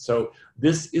use of it. So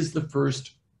this is the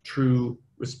first true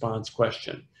response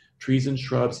question. Trees and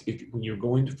shrubs, when you're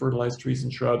going to fertilize trees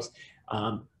and shrubs,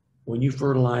 when you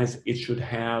fertilize, it should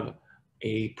have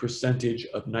a percentage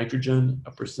of nitrogen,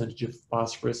 a percentage of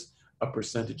phosphorus, a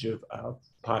percentage of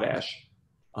potash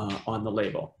on the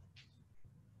label.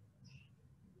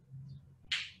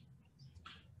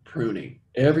 Pruning.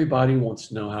 Everybody wants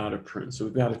to know how to prune. So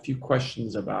we've got a few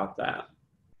questions about that.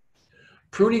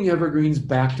 Pruning evergreens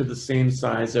back to the same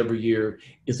size every year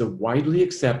is a widely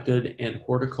accepted and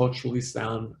horticulturally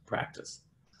sound practice.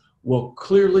 Well,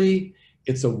 clearly,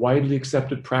 it's a widely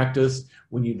accepted practice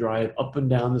when you drive up and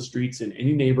down the streets in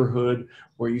any neighborhood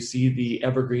where you see the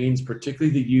evergreens,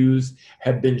 particularly the yews,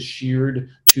 have been sheared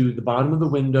to the bottom of the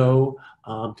window,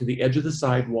 to the edge of the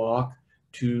sidewalk,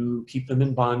 to keep them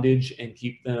in bondage and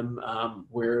keep them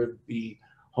where the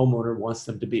homeowner wants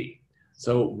them to be.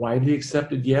 So widely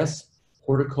accepted, yes.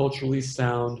 Horticulturally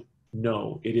sound,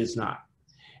 no, it is not.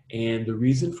 And the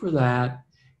reason for that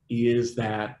is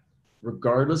that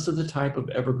regardless of the type of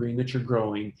evergreen that you're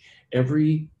growing,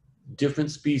 every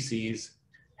different species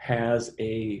has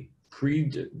a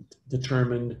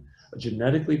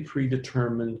genetically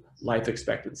predetermined life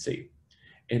expectancy.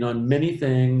 And on many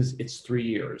things, it's 3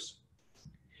 years.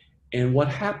 And what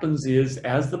happens is,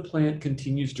 as the plant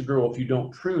continues to grow, if you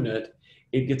don't prune it,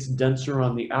 it gets denser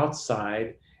on the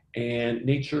outside, and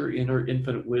nature in her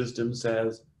infinite wisdom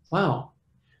says, wow,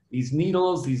 these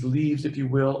needles, these leaves, if you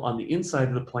will, on the inside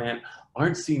of the plant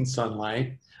aren't seeing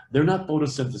sunlight. They're not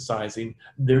photosynthesizing.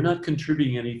 They're not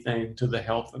contributing anything to the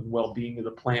health and well-being of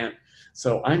the plant.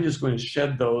 So I'm just going to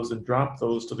shed those and drop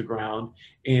those to the ground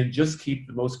and just keep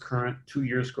the most current 2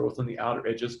 years growth on the outer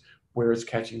edges where it's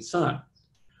catching sun.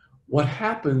 What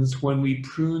happens when we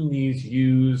prune these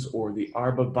yews or the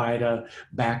arbovita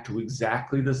back to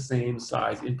exactly the same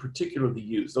size, in particular the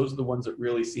yews? Those are the ones that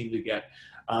really seem to get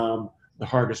the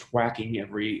hardest whacking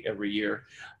every year.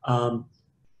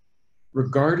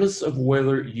 Regardless of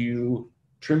whether you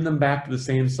trim them back to the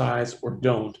same size or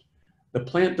don't, the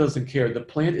plant doesn't care. The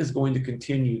plant is going to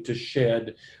continue to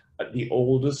shed the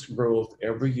oldest growth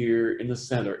every year in the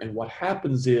center. And what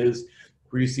happens is,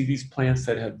 where you see these plants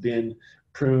that have been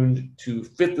pruned to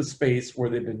fit the space where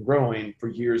they've been growing for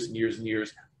years and years and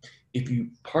years, if you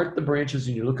part the branches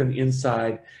and you look on the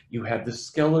inside, you have the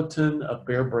skeleton of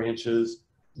bare branches,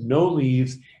 no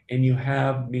leaves, and you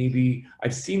have maybe,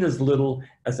 I've seen as little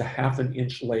as a ½ an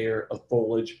inch layer of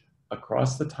foliage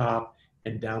across the top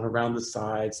and down around the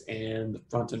sides and the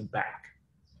front and back.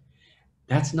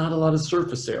 That's not a lot of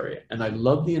surface area. And I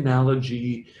love the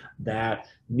analogy that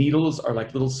needles are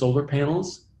like little solar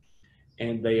panels,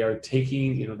 and they are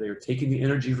taking, they're taking the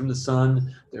energy from the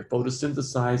sun, they're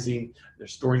photosynthesizing, they're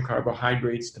storing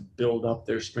carbohydrates to build up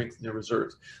their strength and their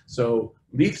reserves. So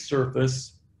leaf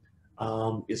surface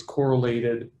is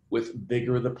correlated with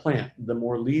vigor of the plant. The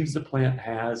more leaves the plant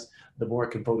has, the more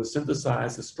it can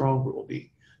photosynthesize, the stronger it will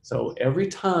be. So every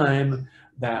time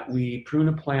that we prune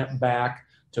a plant back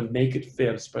to make it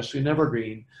fit, especially an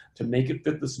evergreen, to make it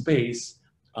fit the space,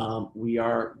 we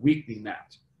are weakening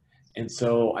that. And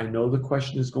so I know the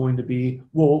question is going to be,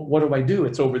 well, what do I do?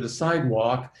 It's over the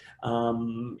sidewalk.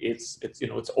 It's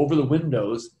over the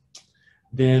windows.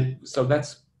 So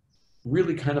that's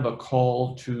really kind of a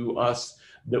call to us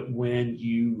that when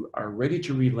you are ready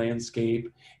to re-landscape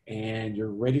and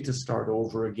you're ready to start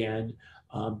over again,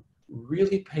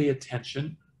 really pay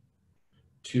attention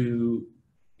to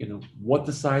what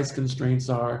the size constraints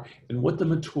are and what the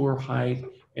mature height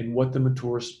and what the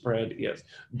mature spread is.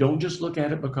 Don't just look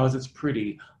at it because it's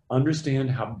pretty.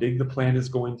 Understand how big the plant is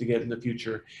going to get in the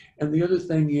future. And the other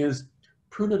thing is,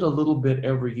 prune it a little bit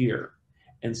every year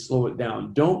and slow it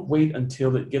down. Don't wait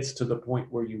until it gets to the point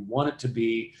where you want it to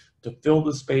be to fill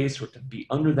the space or to be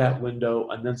under that window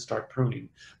and then start pruning,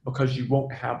 because you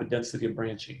won't have a density of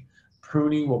branching.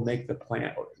 Pruning will make the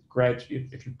plant gradually.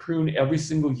 If you prune every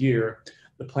single year,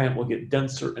 the plant will get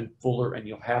denser and fuller, and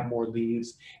you'll have more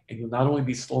leaves, and you'll not only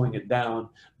be slowing it down,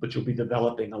 but you'll be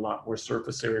developing a lot more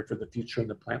surface area for the future, and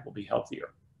the plant will be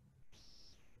healthier.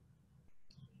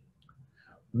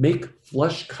 Make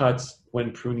flush cuts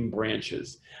when pruning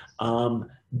branches.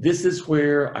 This is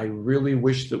where I really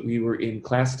wish that we were in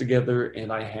class together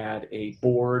and I had a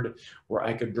board where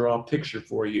I could draw a picture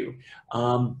for you.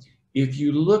 If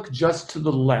you look just to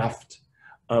the left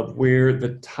of where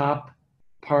the top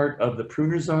part of the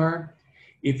pruners are,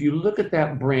 if you look at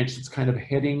that branch that's kind of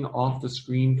heading off the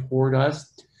screen toward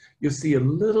us, you'll see a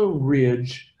little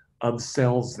ridge of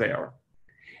cells there.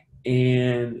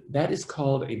 And that is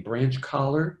called a branch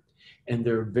collar. And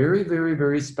they're very, very,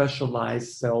 very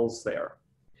specialized cells there.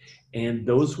 And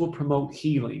those will promote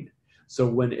healing. So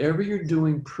whenever you're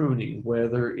doing pruning,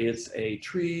 whether it's a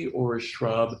tree or a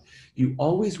shrub, you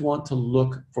always want to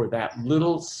look for that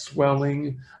little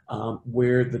swelling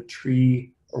where the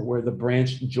tree or where the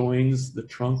branch joins the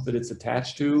trunk that it's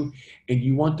attached to. And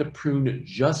you want to prune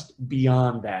just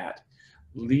beyond that,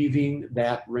 leaving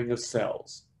that ring of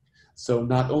cells. So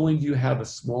not only do you have a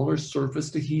smaller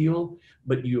surface to heal,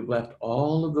 but you have left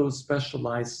all of those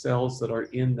specialized cells that are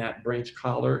in that branch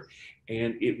collar,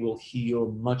 and it will heal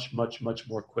much, much, much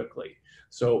more quickly.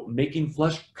 So making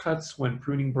flush cuts when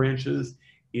pruning branches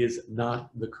is not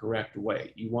the correct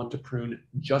way. You want to prune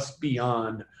just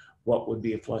beyond what would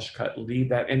be a flush cut. Leave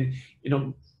that. And,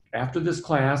 after this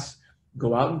class,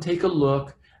 go out and take a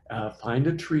look, find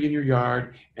a tree in your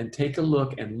yard and take a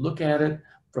look at it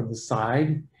from the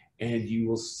side. And you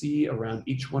will see around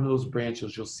each one of those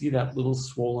branches, you'll see that little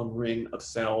swollen ring of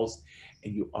cells.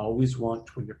 And you always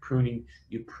want, when you're pruning,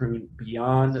 you prune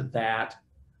beyond that,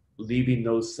 leaving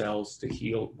those cells to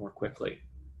heal more quickly.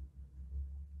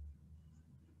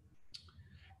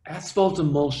 Asphalt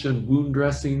emulsion wound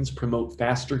dressings promote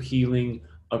faster healing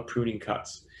of pruning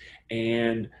cuts.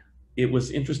 And it was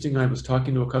interesting, I was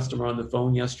talking to a customer on the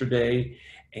phone yesterday,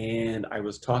 and I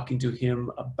was talking to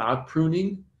him about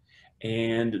pruning,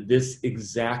 and this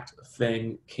exact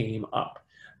thing came up.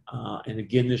 And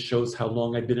again, this shows how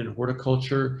long I've been in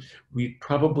horticulture. We've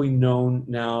probably known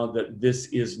now that this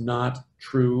is not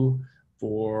true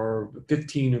for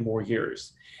 15 or more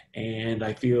years. And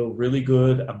I feel really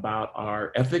good about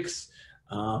our ethics.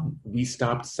 We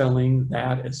stopped selling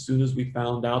that as soon as we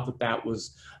found out that that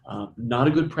was not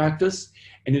a good practice.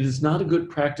 And it is not a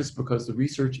good practice because the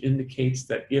research indicates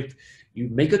that if you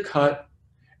make a cut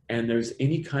and there's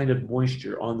any kind of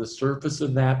moisture on the surface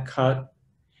of that cut,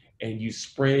 and you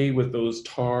spray with those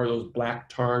black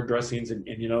tar dressings, and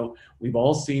we've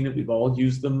all seen it, we've all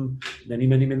used them many,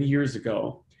 many, many years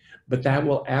ago, but that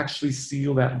will actually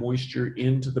seal that moisture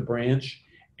into the branch,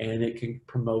 and it can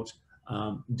promote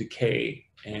decay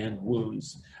and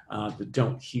wounds that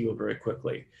don't heal very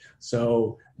quickly.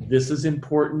 So this is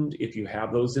important. If you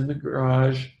have those in the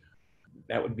garage,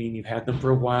 that would mean you've had them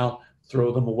for a while,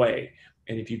 throw them away.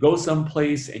 And if you go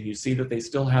someplace and you see that they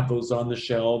still have those on the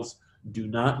shelves, do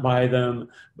not buy them,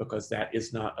 because that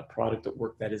is not a product that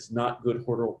works. That is not good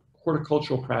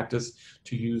horticultural practice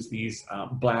to use these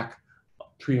black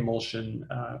tree emulsion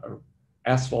or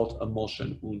asphalt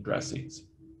emulsion wound dressings.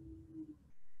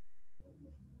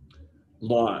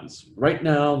 Lawns. Right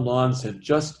now, lawns have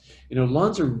just,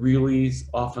 lawns are really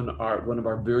often one of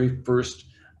our very first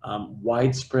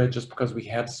widespread, just because we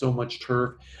have so much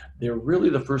turf. They're really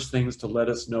the first things to let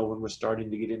us know when we're starting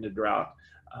to get into drought.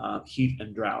 Heat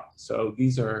and drought. So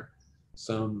these are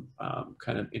some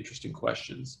kind of interesting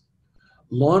questions.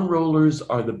 Lawn rollers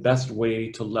are the best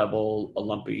way to level a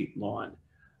lumpy lawn.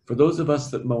 For those of us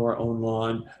that mow our own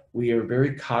lawn, we are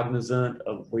very cognizant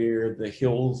of where the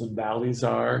hills and valleys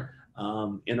are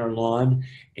in our lawn,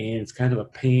 and it's kind of a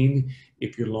pain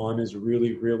if your lawn is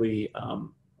really, really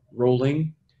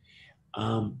rolling.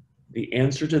 The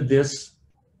answer to this,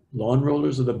 lawn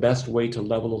rollers are the best way to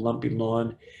level a lumpy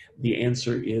lawn. The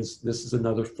answer is, this is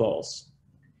another false.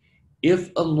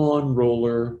 If a lawn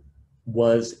roller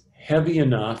was heavy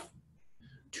enough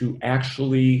to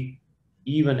actually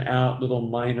even out little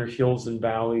minor hills and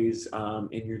valleys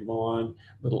in your lawn,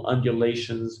 little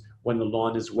undulations when the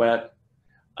lawn is wet,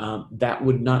 that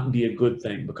would not be a good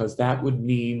thing, because that would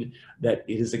mean that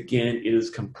it is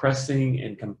compressing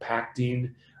and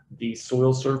compacting the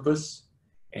soil surface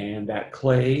and that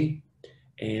clay.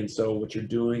 And so what you're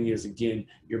doing is, again,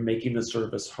 you're making the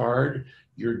surface hard,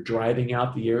 you're driving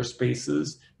out the air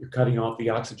spaces, you're cutting off the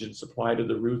oxygen supply to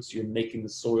the roots, you're making the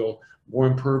soil more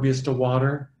impervious to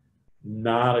water.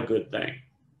 Not a good thing.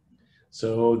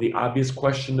 So the obvious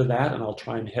question to that, and I'll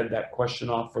try and head that question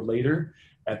off for later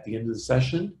at the end of the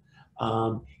session,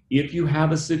 if you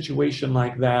have a situation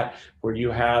like that where you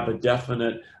have a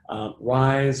definite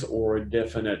rise or a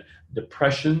definite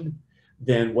depression,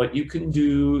 then what you can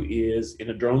do is, in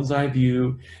a drone's eye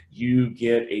view, you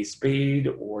get a spade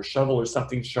or shovel or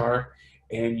something sharp,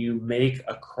 and you make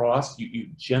a cross. You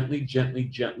gently, gently,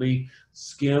 gently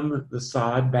skim the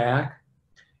sod back,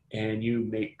 and you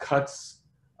make cuts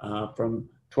from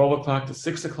 12 o'clock to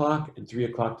 6 o'clock and 3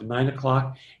 o'clock to 9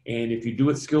 o'clock. And if you do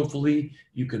it skillfully,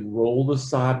 you can roll the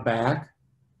sod back,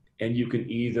 and you can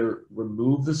either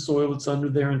remove the soil that's under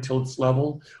there until it's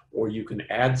level, or you can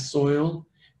add soil.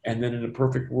 And then in a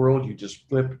perfect world, you just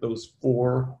flip those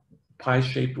 4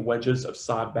 pie-shaped wedges of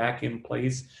sod back in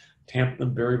place, tamp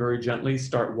them very, very gently,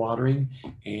 start watering,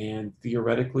 and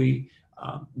theoretically,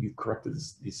 you've corrected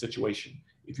the situation.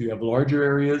 If you have larger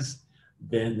areas,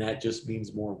 then that just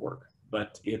means more work.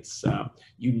 But it's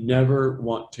you never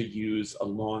want to use a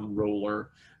lawn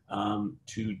roller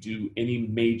to do any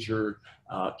major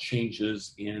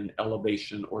changes in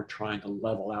elevation or trying to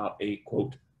level out a,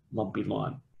 quote, lumpy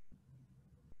lawn.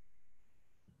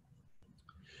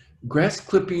 Grass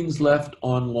clippings left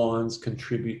on lawns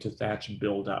contribute to thatch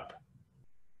buildup.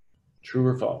 True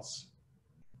or false?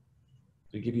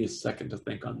 I'll give you a second to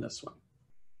think on this one.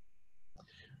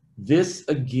 This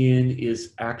again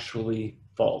is actually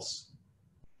false.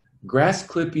 Grass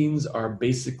clippings are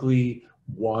basically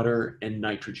water and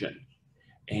nitrogen.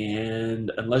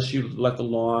 And unless you let the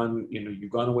lawn,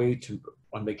 you've gone away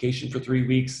on vacation for 3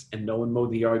 weeks and no one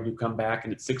mowed the yard, you come back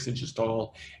and it's 6 inches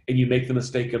tall and you make the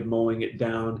mistake of mowing it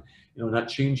down, not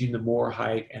changing the mower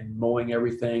height and mowing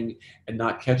everything and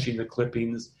not catching the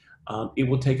clippings. It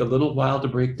will take a little while to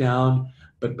break down,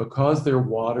 but because they're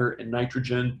water and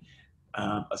nitrogen,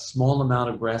 a small amount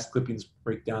of grass clippings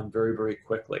break down very, very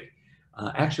quickly.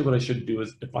 Actually, what I should do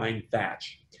is define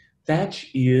thatch. Thatch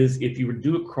is, if you were to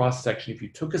do a cross section, if you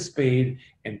took a spade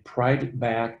and pried it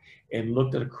back and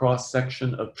looked at a cross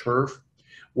section of turf,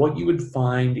 what you would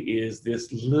find is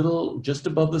this little, just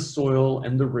above the soil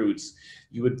and the roots,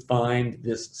 you would find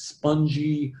this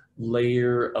spongy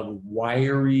layer of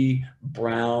wiry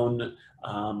brown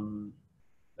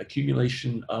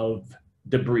accumulation of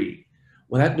debris.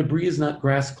 Well, that debris is not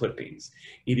grass clippings.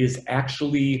 It is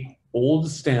actually old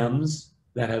stems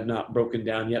that have not broken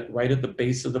down yet, right at the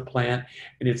base of the plant,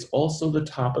 and it's also the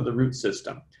top of the root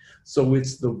system. So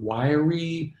it's the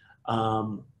wiry,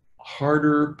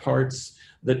 harder parts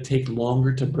that take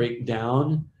longer to break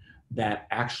down that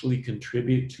actually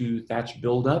contribute to thatch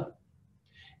buildup.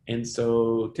 And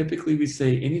so typically we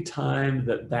say anytime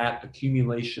that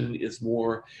accumulation is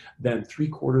more than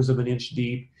 3/4 of an inch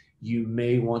deep, you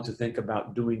may want to think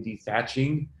about doing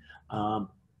dethatching.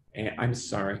 And I'm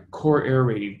sorry, core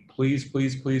aerating. Please,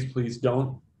 please, please, please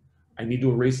don't. I need to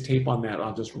erase tape on that.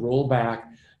 I'll just roll back.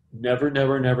 Never,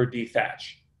 never, never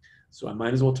dethatch. So I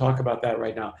might as well talk about that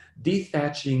right now.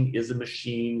 Dethatching is a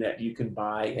machine that you can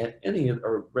buy at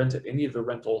or rent at any of the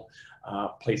rental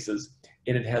places.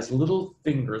 And it has little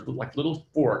fingers, like little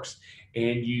forks.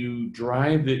 And you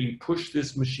push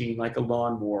this machine like a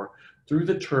lawnmower through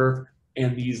the turf,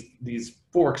 and these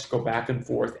forks go back and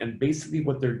forth, and basically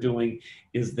what they're doing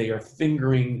is they are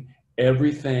fingering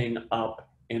everything up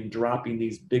and dropping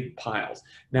these big piles.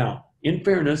 Now, in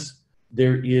fairness,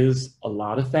 there is a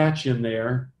lot of thatch in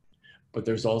there, but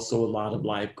there's also a lot of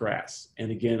live grass. And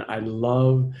again, I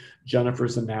love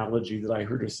Jennifer's analogy that I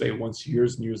heard her say once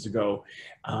years and years ago.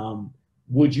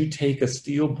 Would you take a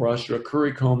steel brush or a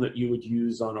curry comb that you would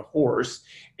use on a horse,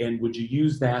 and would you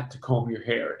use that to comb your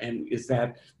hair? And is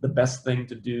that the best thing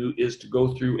to do, is to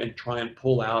go through and try and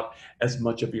pull out as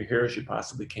much of your hair as you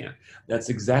possibly can? That's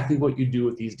exactly what you do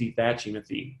with these dethatching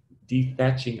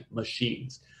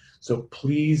machines. So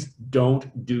please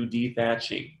don't do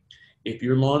dethatching. If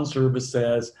your lawn service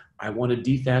says, I want to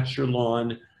dethatch your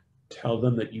lawn, tell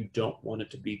them that you don't want it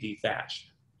to be dethatched.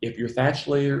 If your thatch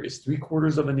layer is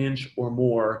 3/4 of an inch or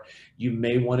more, you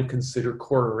may want to consider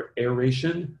core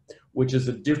aeration, which is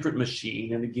a different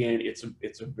machine. And again, it's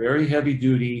a very heavy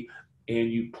duty,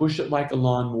 and you push it like a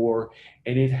lawnmower,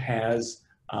 and it has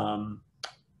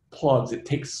plugs. It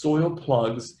takes soil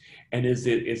plugs, and as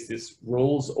this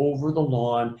rolls over the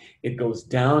lawn, it goes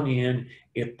down in,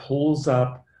 it pulls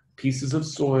up pieces of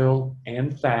soil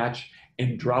and thatch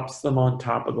and drops them on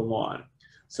top of the lawn.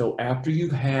 So after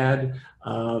you've had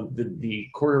the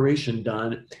core aeration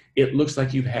done, it looks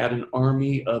like you've had an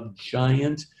army of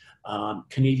giant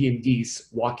Canadian geese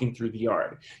walking through the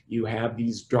yard. You have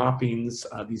these droppings,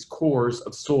 these cores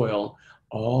of soil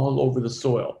all over the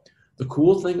soil. The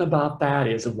cool thing about that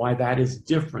is, and why that is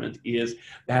different, is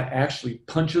that actually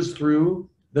punches through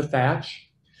the thatch.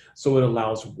 So it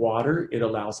allows water, it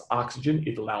allows oxygen,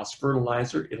 it allows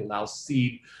fertilizer, it allows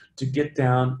seed to get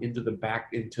down into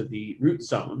the root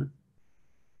zone,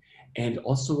 and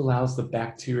also allows the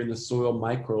bacteria and the soil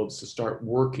microbes to start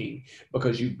working,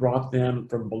 because you brought them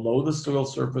from below the soil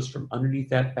surface, from underneath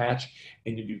that thatch,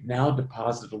 and you've now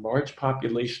deposited a large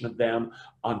population of them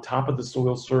on top of the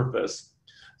soil surface.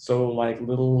 So like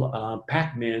little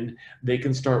Pac-Men, they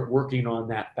can start working on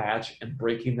that thatch and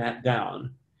breaking that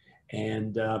down.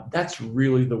 And that's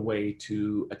really the way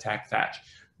to attack thatch.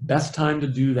 Best time to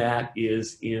do that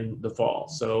is in the fall.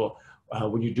 So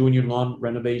when you're doing your lawn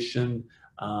renovation,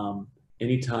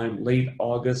 anytime late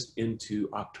August into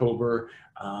October,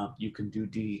 you can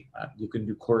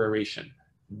do core aeration,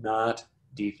 not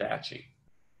dethatching.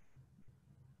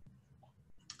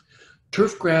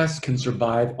 Turf grass can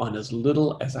survive on as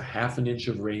little as 1/2 inch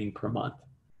of rain per month.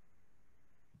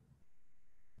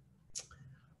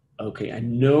 Okay, I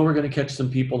know we're going to catch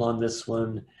some people on this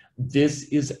one. This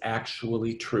is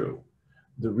actually true.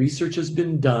 The research has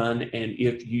been done, and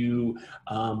if you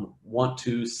want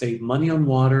to save money on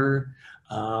water,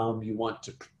 you want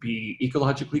to be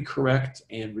ecologically correct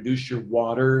and reduce your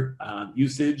water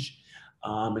usage,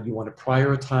 and you want to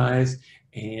prioritize.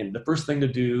 And the first thing to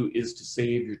do is to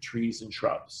save your trees and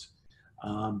shrubs.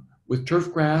 With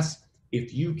turf grass,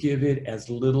 if you give it as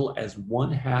little as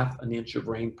 1/2 an inch of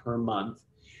rain per month,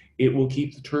 it will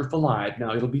keep the turf alive.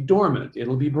 Now, it'll be dormant,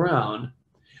 it'll be brown,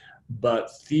 but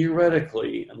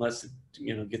theoretically, unless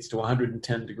it gets to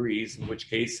 110 degrees, in which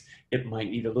case it might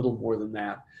need a little more than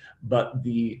that, but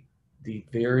the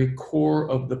very core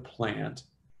of the plant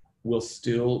will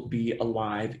still be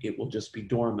alive. It will just be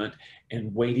dormant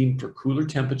and waiting for cooler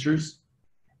temperatures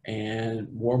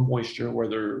and more moisture,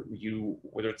 whether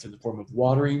it's in the form of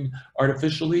watering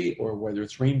artificially or whether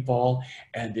it's rainfall,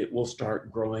 and it will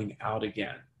start growing out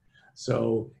again.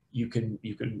 So you can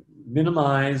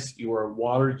minimize your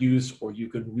water use, or you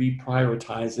can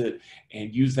reprioritize it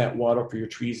and use that water for your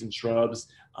trees and shrubs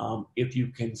if you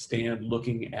can stand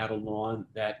looking at a lawn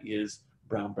that is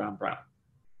brown, brown, brown.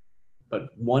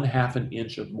 But 1/2 an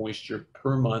inch of moisture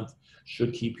per month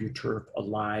should keep your turf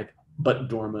alive but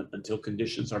dormant until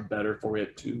conditions are better for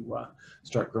it to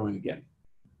start growing again.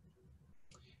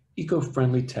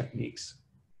 Eco-friendly techniques.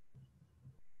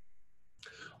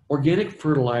 Organic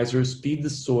fertilizers feed the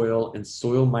soil and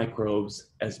soil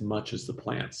microbes as much as the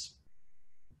plants.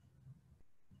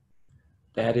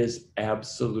 That is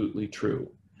absolutely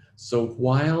true. So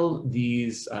while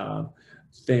these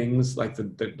things like the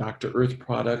Dr. Earth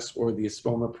products or the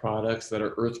Espoma products that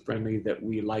are earth friendly that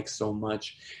we like so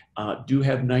much do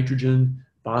have nitrogen,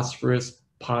 phosphorus,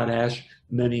 potash.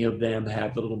 Many of them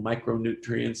have the little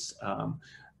micronutrients,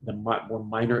 the more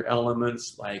minor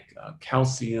elements like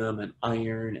calcium and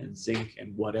iron and zinc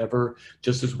and whatever,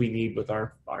 just as we need with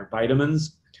our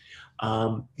vitamins.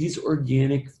 These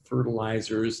organic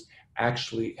fertilizers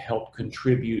actually help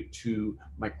contribute to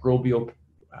microbial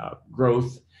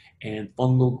growth and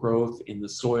fungal growth in the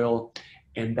soil,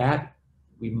 and that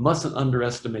we mustn't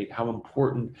underestimate how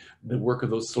important the work of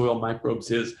those soil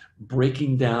microbes is,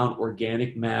 breaking down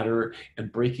organic matter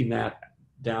and breaking that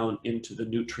down into the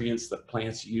nutrients that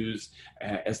plants use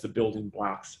as the building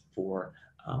blocks for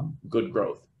good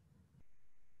growth.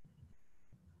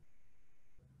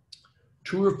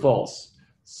 True or false?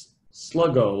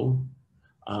 Sluggo,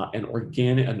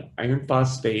 an iron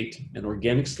phosphate, and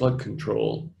organic slug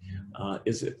control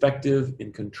is effective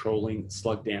in controlling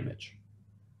slug damage.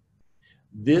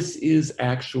 This is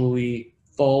actually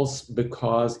false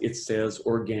because it says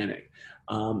organic.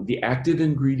 The active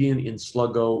ingredient in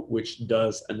Sluggo, which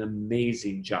does an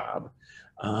amazing job,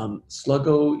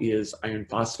 Sluggo is iron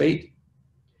phosphate,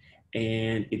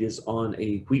 and it is on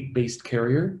a wheat-based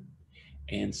carrier.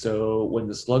 And so when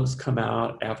the slugs come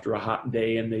out after a hot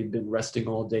day and they've been resting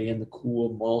all day in the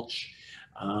cool mulch,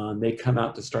 they come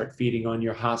out to start feeding on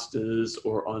your hostas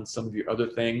or on some of your other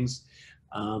things.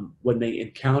 When they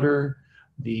encounter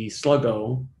the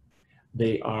Sluggo,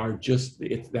 they are just,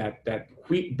 it's that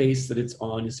wheat base that it's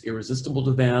on is irresistible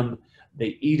to them.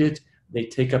 They eat it, they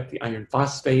take up the iron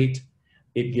phosphate,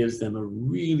 it gives them a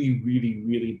really, really,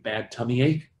 really bad tummy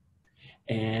ache,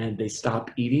 and they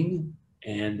stop eating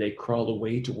and they crawl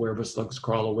away to wherever slugs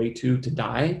crawl away to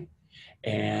die.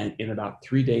 And in about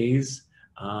 3 days,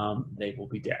 they will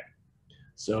be dead.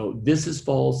 So this is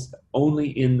false only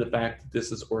in the fact that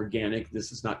this is organic.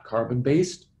 This is not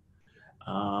carbon-based.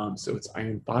 So it's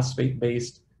iron phosphate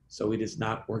based. So it is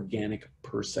not organic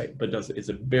per se, but it's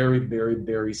a very, very,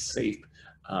 very safe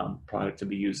product to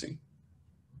be using.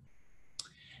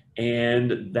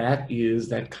 And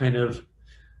that kind of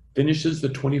finishes the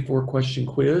 24-question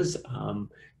quiz.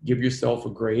 Give yourself a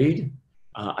grade.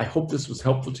 I hope this was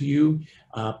helpful to you.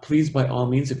 Please, by all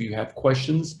means, if you have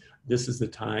questions, this is the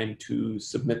time to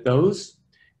submit those,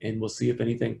 and we'll see if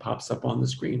anything pops up on the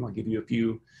screen. I'll give you a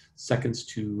few seconds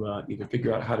to either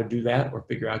figure out how to do that or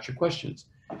figure out your questions.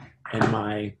 And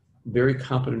my very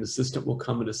competent assistant will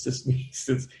come and assist me,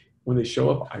 since when they show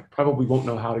up, I probably won't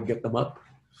know how to get them up.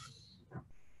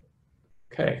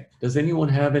 Okay, does anyone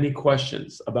have any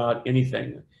questions about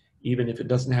anything, even if it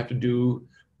doesn't have to do,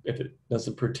 if it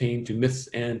doesn't pertain to myths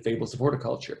and fables of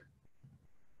horticulture?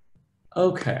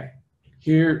 Okay,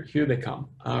 here they come.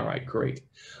 All right, great.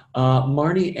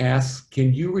 Marnie asks,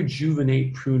 can you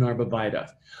rejuvenate prune arborvitae?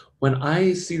 When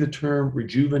I see the term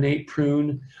rejuvenate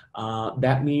prune,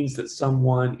 that means that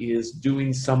someone is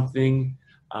doing something,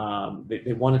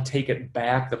 they want to take it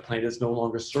back, the plant is no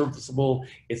longer serviceable,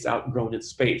 it's outgrown its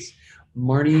space.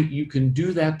 Marnie, you can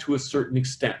do that to a certain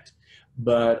extent,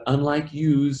 but unlike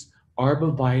yews,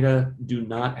 arborvitae do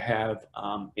not have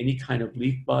any kind of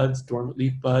leaf buds, dormant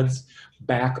leaf buds,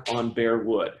 back on bare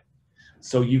wood.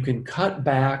 So you can cut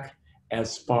back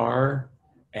as far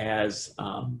as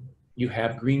you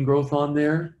have green growth on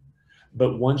there,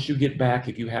 But once you get back,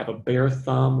 if you have a bare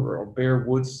thumb or a bare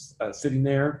wood sitting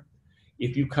there,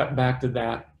 if you cut back to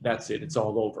that, that's it. It's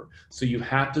all over. So you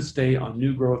have to stay on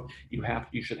new growth.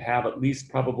 You should have at least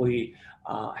probably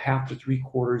half to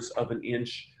 3/4 of an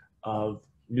inch of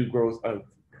new growth of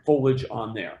foliage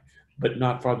on there, but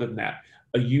not farther than that.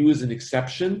 A yew is an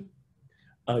exception.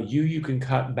 You can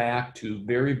cut back to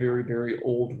very, very, very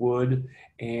old wood,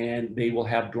 and they will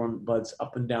have dormant buds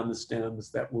up and down the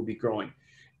stems that will be growing.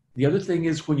 The other thing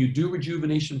is when you do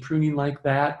rejuvenation pruning like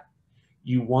that,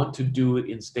 you want to do it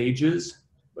in stages,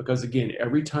 because again,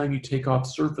 every time you take off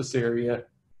surface area,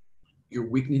 you're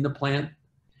weakening the plant.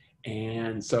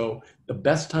 And so the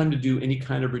best time to do any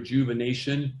kind of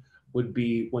rejuvenation would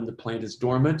be when the plant is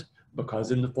dormant,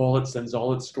 because in the fall it sends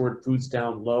all its stored foods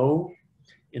down low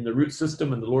in the root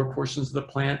system and the lower portions of the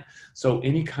plant. So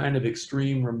any kind of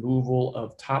extreme removal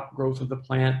of top growth of the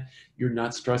plant, you're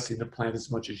not stressing the plant as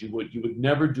much as you would. You would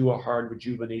never do a hard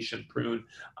rejuvenation prune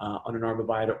on an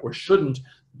arborvitae, or shouldn't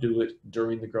do it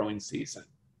during the growing season.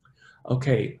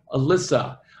 Okay,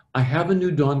 Alyssa, I have a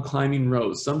new dawn climbing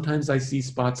rose. Sometimes I see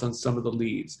spots on some of the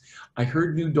leaves. I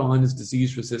heard new dawn is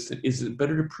disease resistant. Is it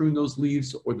better to prune those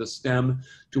leaves or the stem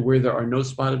to where there are no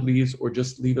spotted leaves, or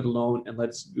just leave it alone and let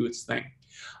it do its thing?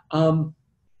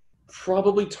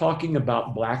 Probably talking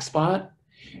about black spot.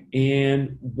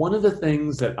 And one of the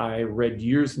things that I read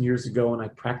years and years ago, and I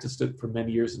practiced it for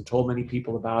many years and told many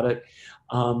people about it,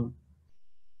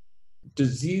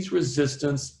 disease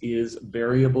resistance is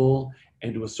variable.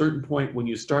 And to a certain point, when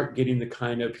you start getting the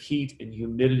kind of heat and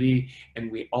humidity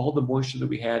and all the moisture that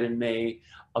we had in May,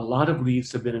 a lot of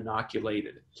leaves have been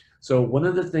inoculated. So one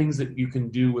of the things that you can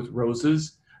do with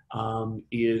roses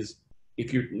is,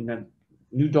 if you're,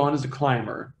 new dawn is a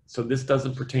climber, so this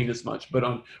doesn't pertain as much, but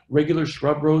on regular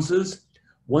shrub roses,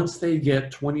 once they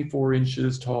get 24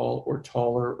 inches tall or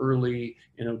taller early,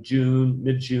 June,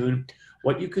 mid-June,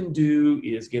 what you can do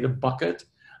is get a bucket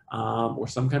or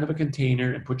some kind of a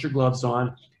container and put your gloves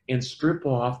on and strip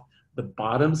off the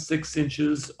bottom 6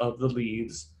 inches of the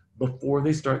leaves before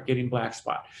they start getting black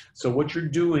spot. So what you're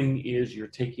doing is you're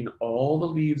taking all the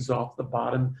leaves off the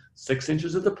bottom 6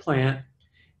 inches of the plant,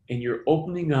 and you're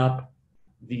opening up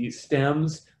the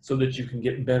stems so that you can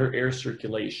get better air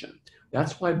circulation.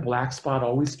 That's why black spot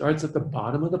always starts at the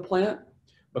bottom of the plant,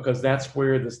 because that's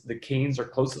where the canes are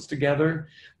closest together.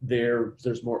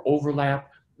 There's more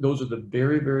overlap. Those are the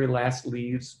very, very last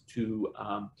leaves to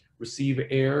receive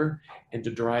air and to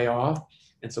dry off.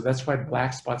 And so that's why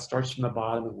black spot starts from the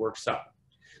bottom and works up.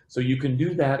 So you can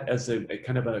do that as a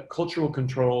kind of a cultural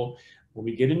control. When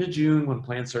we get into June, when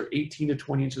plants are 18 to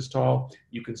 20 inches tall,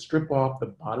 you can strip off the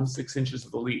bottom 6 inches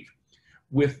of the leaf.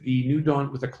 With the new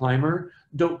dawn, with the climber,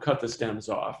 don't cut the stems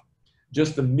off.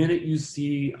 Just the minute you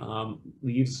see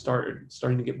leaves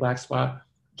starting to get black spot,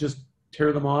 just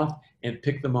tear them off and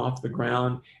pick them off the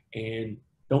ground, and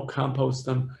don't compost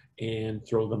them and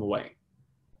throw them away.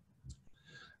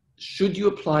 Should you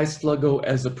apply Sluggo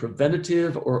as a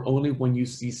preventative or only when you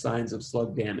see signs of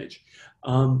slug damage?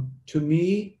 To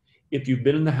me, if you've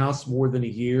been in the house more than a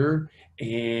year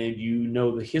and you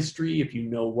know the history, if you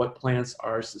know what plants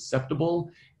are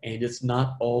susceptible, and it's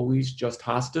not always just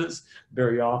hostas,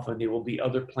 very often it will be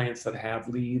other plants that have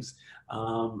leaves,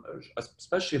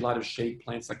 especially a lot of shade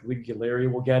plants like Ligularia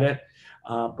will get it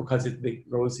because it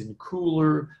grows in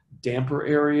cooler, damper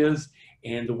areas,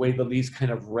 and the way the leaves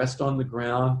kind of rest on the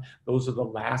ground, those are the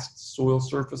last soil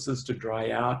surfaces to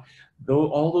dry out.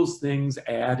 Though all those things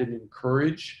add and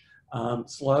encourage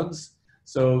slugs.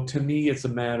 So to me, it's a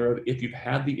matter of, if you've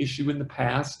had the issue in the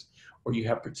past, or you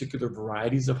have particular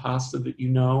varieties of hosta that you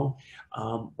know,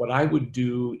 what I would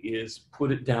do is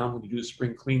put it down when you do a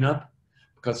spring cleanup,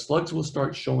 because slugs will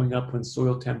start showing up when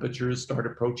soil temperatures start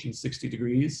approaching 60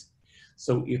 degrees.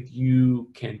 So if you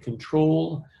can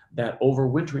control that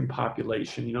overwintering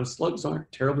population, slugs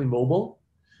aren't terribly mobile.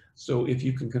 So if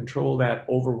you can control that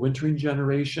overwintering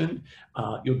generation,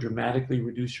 you'll dramatically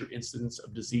reduce your incidence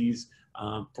of disease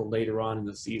for later on in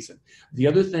the season. The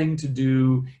other thing to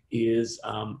do is,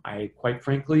 quite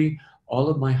frankly, all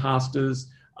of my hostas,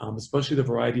 especially the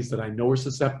varieties that I know are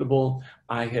susceptible,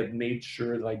 I have made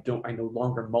sure that I no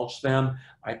longer mulch them.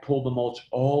 I pull the mulch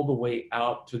all the way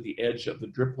out to the edge of the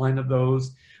drip line of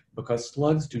those, because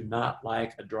slugs do not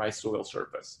like a dry soil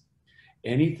surface.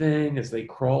 Anything as they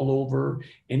crawl over,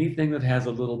 anything that has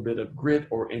a little bit of grit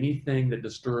or anything that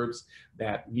disturbs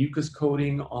that mucus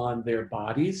coating on their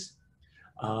bodies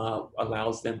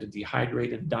allows them to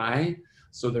dehydrate and die.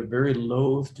 So they're very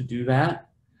loath to do that.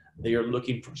 They are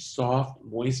looking for soft,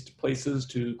 moist places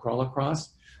to crawl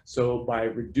across. So by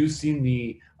reducing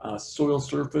the soil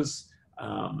surface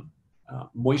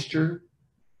moisture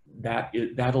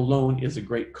that alone is a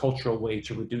great cultural way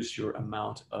to reduce your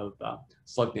amount of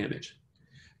slug damage.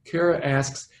 Kara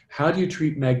asks, how do you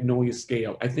treat magnolia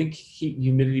scale? I think heat and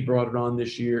humidity brought it on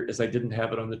this year, as I didn't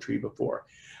have it on the tree before.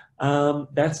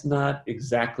 That's not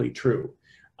exactly true.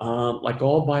 Like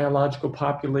all biological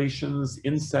populations,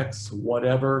 insects,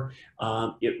 whatever,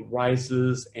 it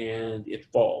rises and it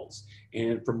falls.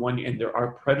 And there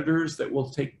are predators that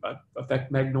will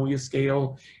affect magnolia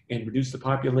scale and reduce the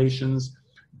populations.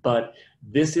 But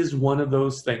this is one of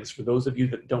those things. For those of you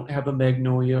that don't have a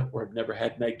magnolia or have never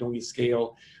had magnolia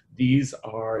scale, these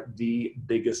are the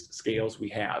biggest scales we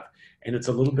have. And it's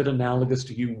a little bit analogous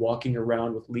to you walking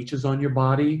around with leeches on your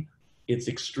body. It's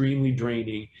extremely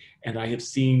draining. And I have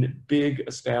seen big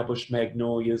established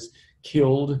magnolias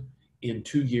killed in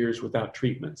 2 years without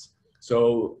treatments.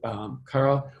 So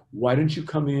Kara, why don't you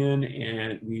come in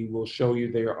and we will show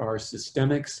you there are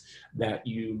systemics that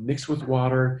you mix with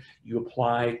water, you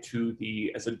apply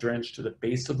as a drench to the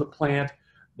base of the plant.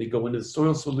 They go into the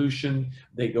soil solution,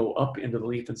 they go up into the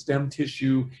leaf and stem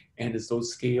tissue, and as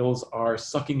those scales are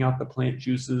sucking out the plant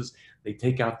juices, they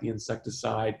take out the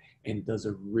insecticide, and it does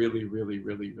a really, really,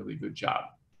 really, really good job.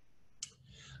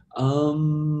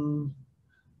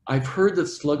 I've heard that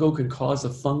sluggo can cause a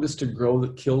fungus to grow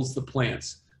that kills the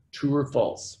plants. True or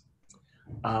false?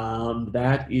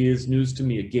 That is news to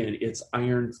me. Again, it's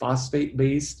iron phosphate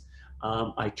based.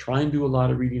 I try and do a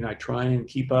lot of reading. I try and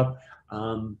keep up.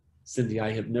 Cindy,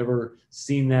 I have never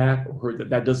seen that or heard that.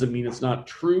 That doesn't mean it's not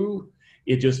true.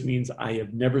 It just means I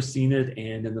have never seen it.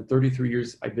 And in the 33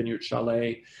 years I've been here at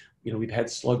Chalet, we've had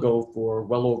sluggo for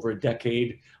well over a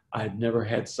decade. I've never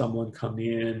had someone come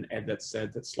in and that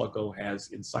said that sluggo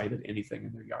has incited anything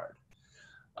in their yard.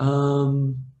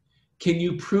 Can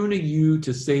you prune a yew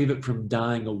to save it from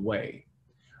dying away?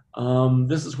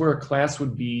 This is where a class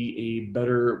would be a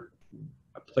better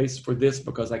place for this,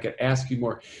 because I could ask you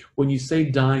more. When you say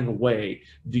dying away,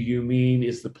 do you mean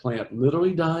is the plant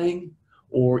literally dying,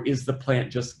 or is the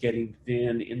plant just getting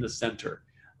thin in the center?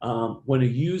 When a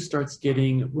yew starts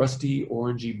getting rusty,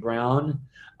 orangey brown,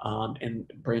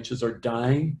 and branches are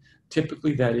dying,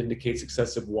 typically that indicates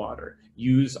excessive water.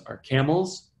 Yews are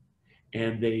camels,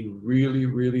 and they really,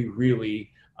 really,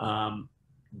 really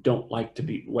don't like to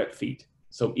be wet feet.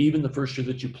 So even the first year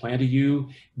that you plant a yew,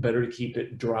 better to keep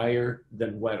it drier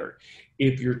than wetter.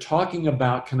 If you're talking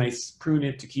about, can I prune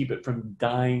it to keep it from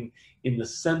dying in the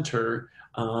center?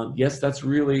 Yes, that's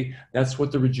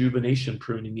what the rejuvenation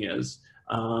pruning is.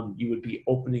 You would be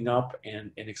opening up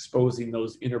and exposing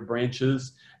those inner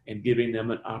branches and giving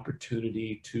them an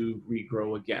opportunity to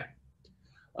regrow again.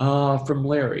 From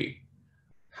Larry,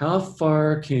 how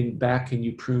far back can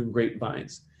you prune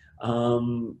grapevines?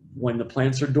 When the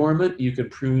plants are dormant, you can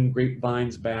prune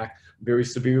grapevines back very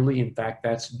severely. In fact,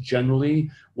 that's generally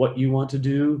what you want to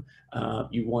do.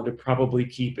 You want to probably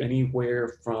keep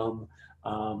anywhere from,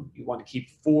 you want to keep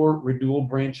 4 renewal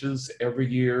branches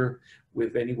every year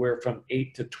with anywhere from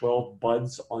 8 to 12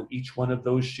 buds on each one of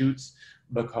those shoots,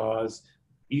 because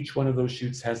each one of those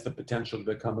shoots has the potential to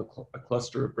become a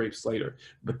cluster of grapes later.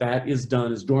 But that is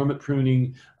done as dormant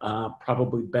pruning,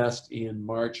 probably best in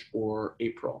March or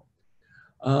April.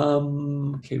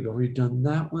 Okay, we've already done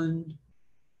that one.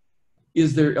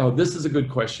 This is a good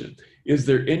question. Is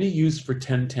there any use for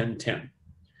 10-10-10?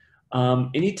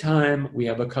 Anytime we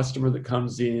have a customer that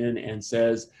comes in and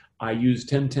says, I use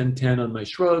 10-10-10 on my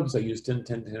shrubs, I use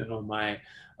 10-10-10 on my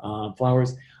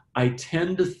flowers, I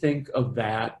tend to think of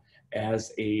that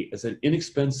as an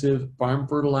inexpensive farm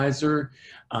fertilizer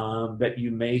that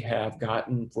you may have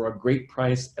gotten for a great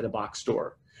price at a box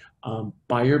store.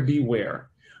 Buyer beware.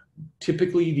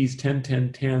 Typically, these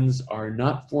 10-10-10s are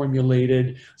not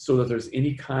formulated so that there's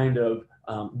any kind of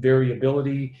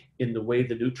variability in the way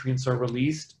the nutrients are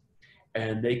released,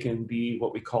 and they can be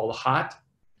what we call hot.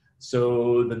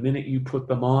 So the minute you put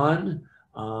them on,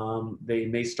 they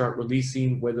may start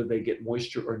releasing whether they get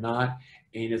moisture or not,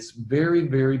 and it's very,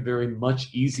 very, very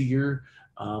much easier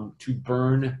to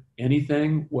burn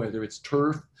anything, whether it's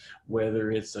turf,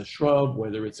 whether it's a shrub,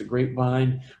 whether it's a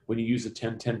grapevine, when you use a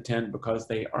 10-10-10, because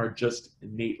they are just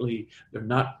innately, they're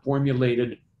not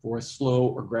formulated for a slow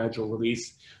or gradual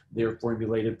release. They're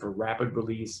formulated for rapid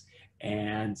release,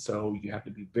 and so you have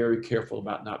to be very careful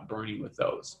about not burning with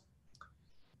those.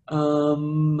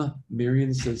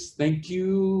 Marion says, thank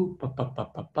you.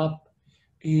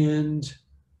 And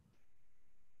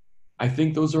I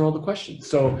think those are all the questions.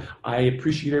 So I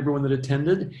appreciate everyone that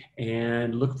attended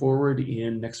and look forward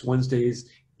in next Wednesday's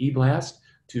eBlast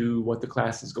to what the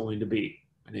class is going to be.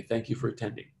 And I thank you for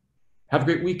attending. Have a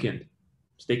great weekend.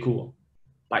 Stay cool.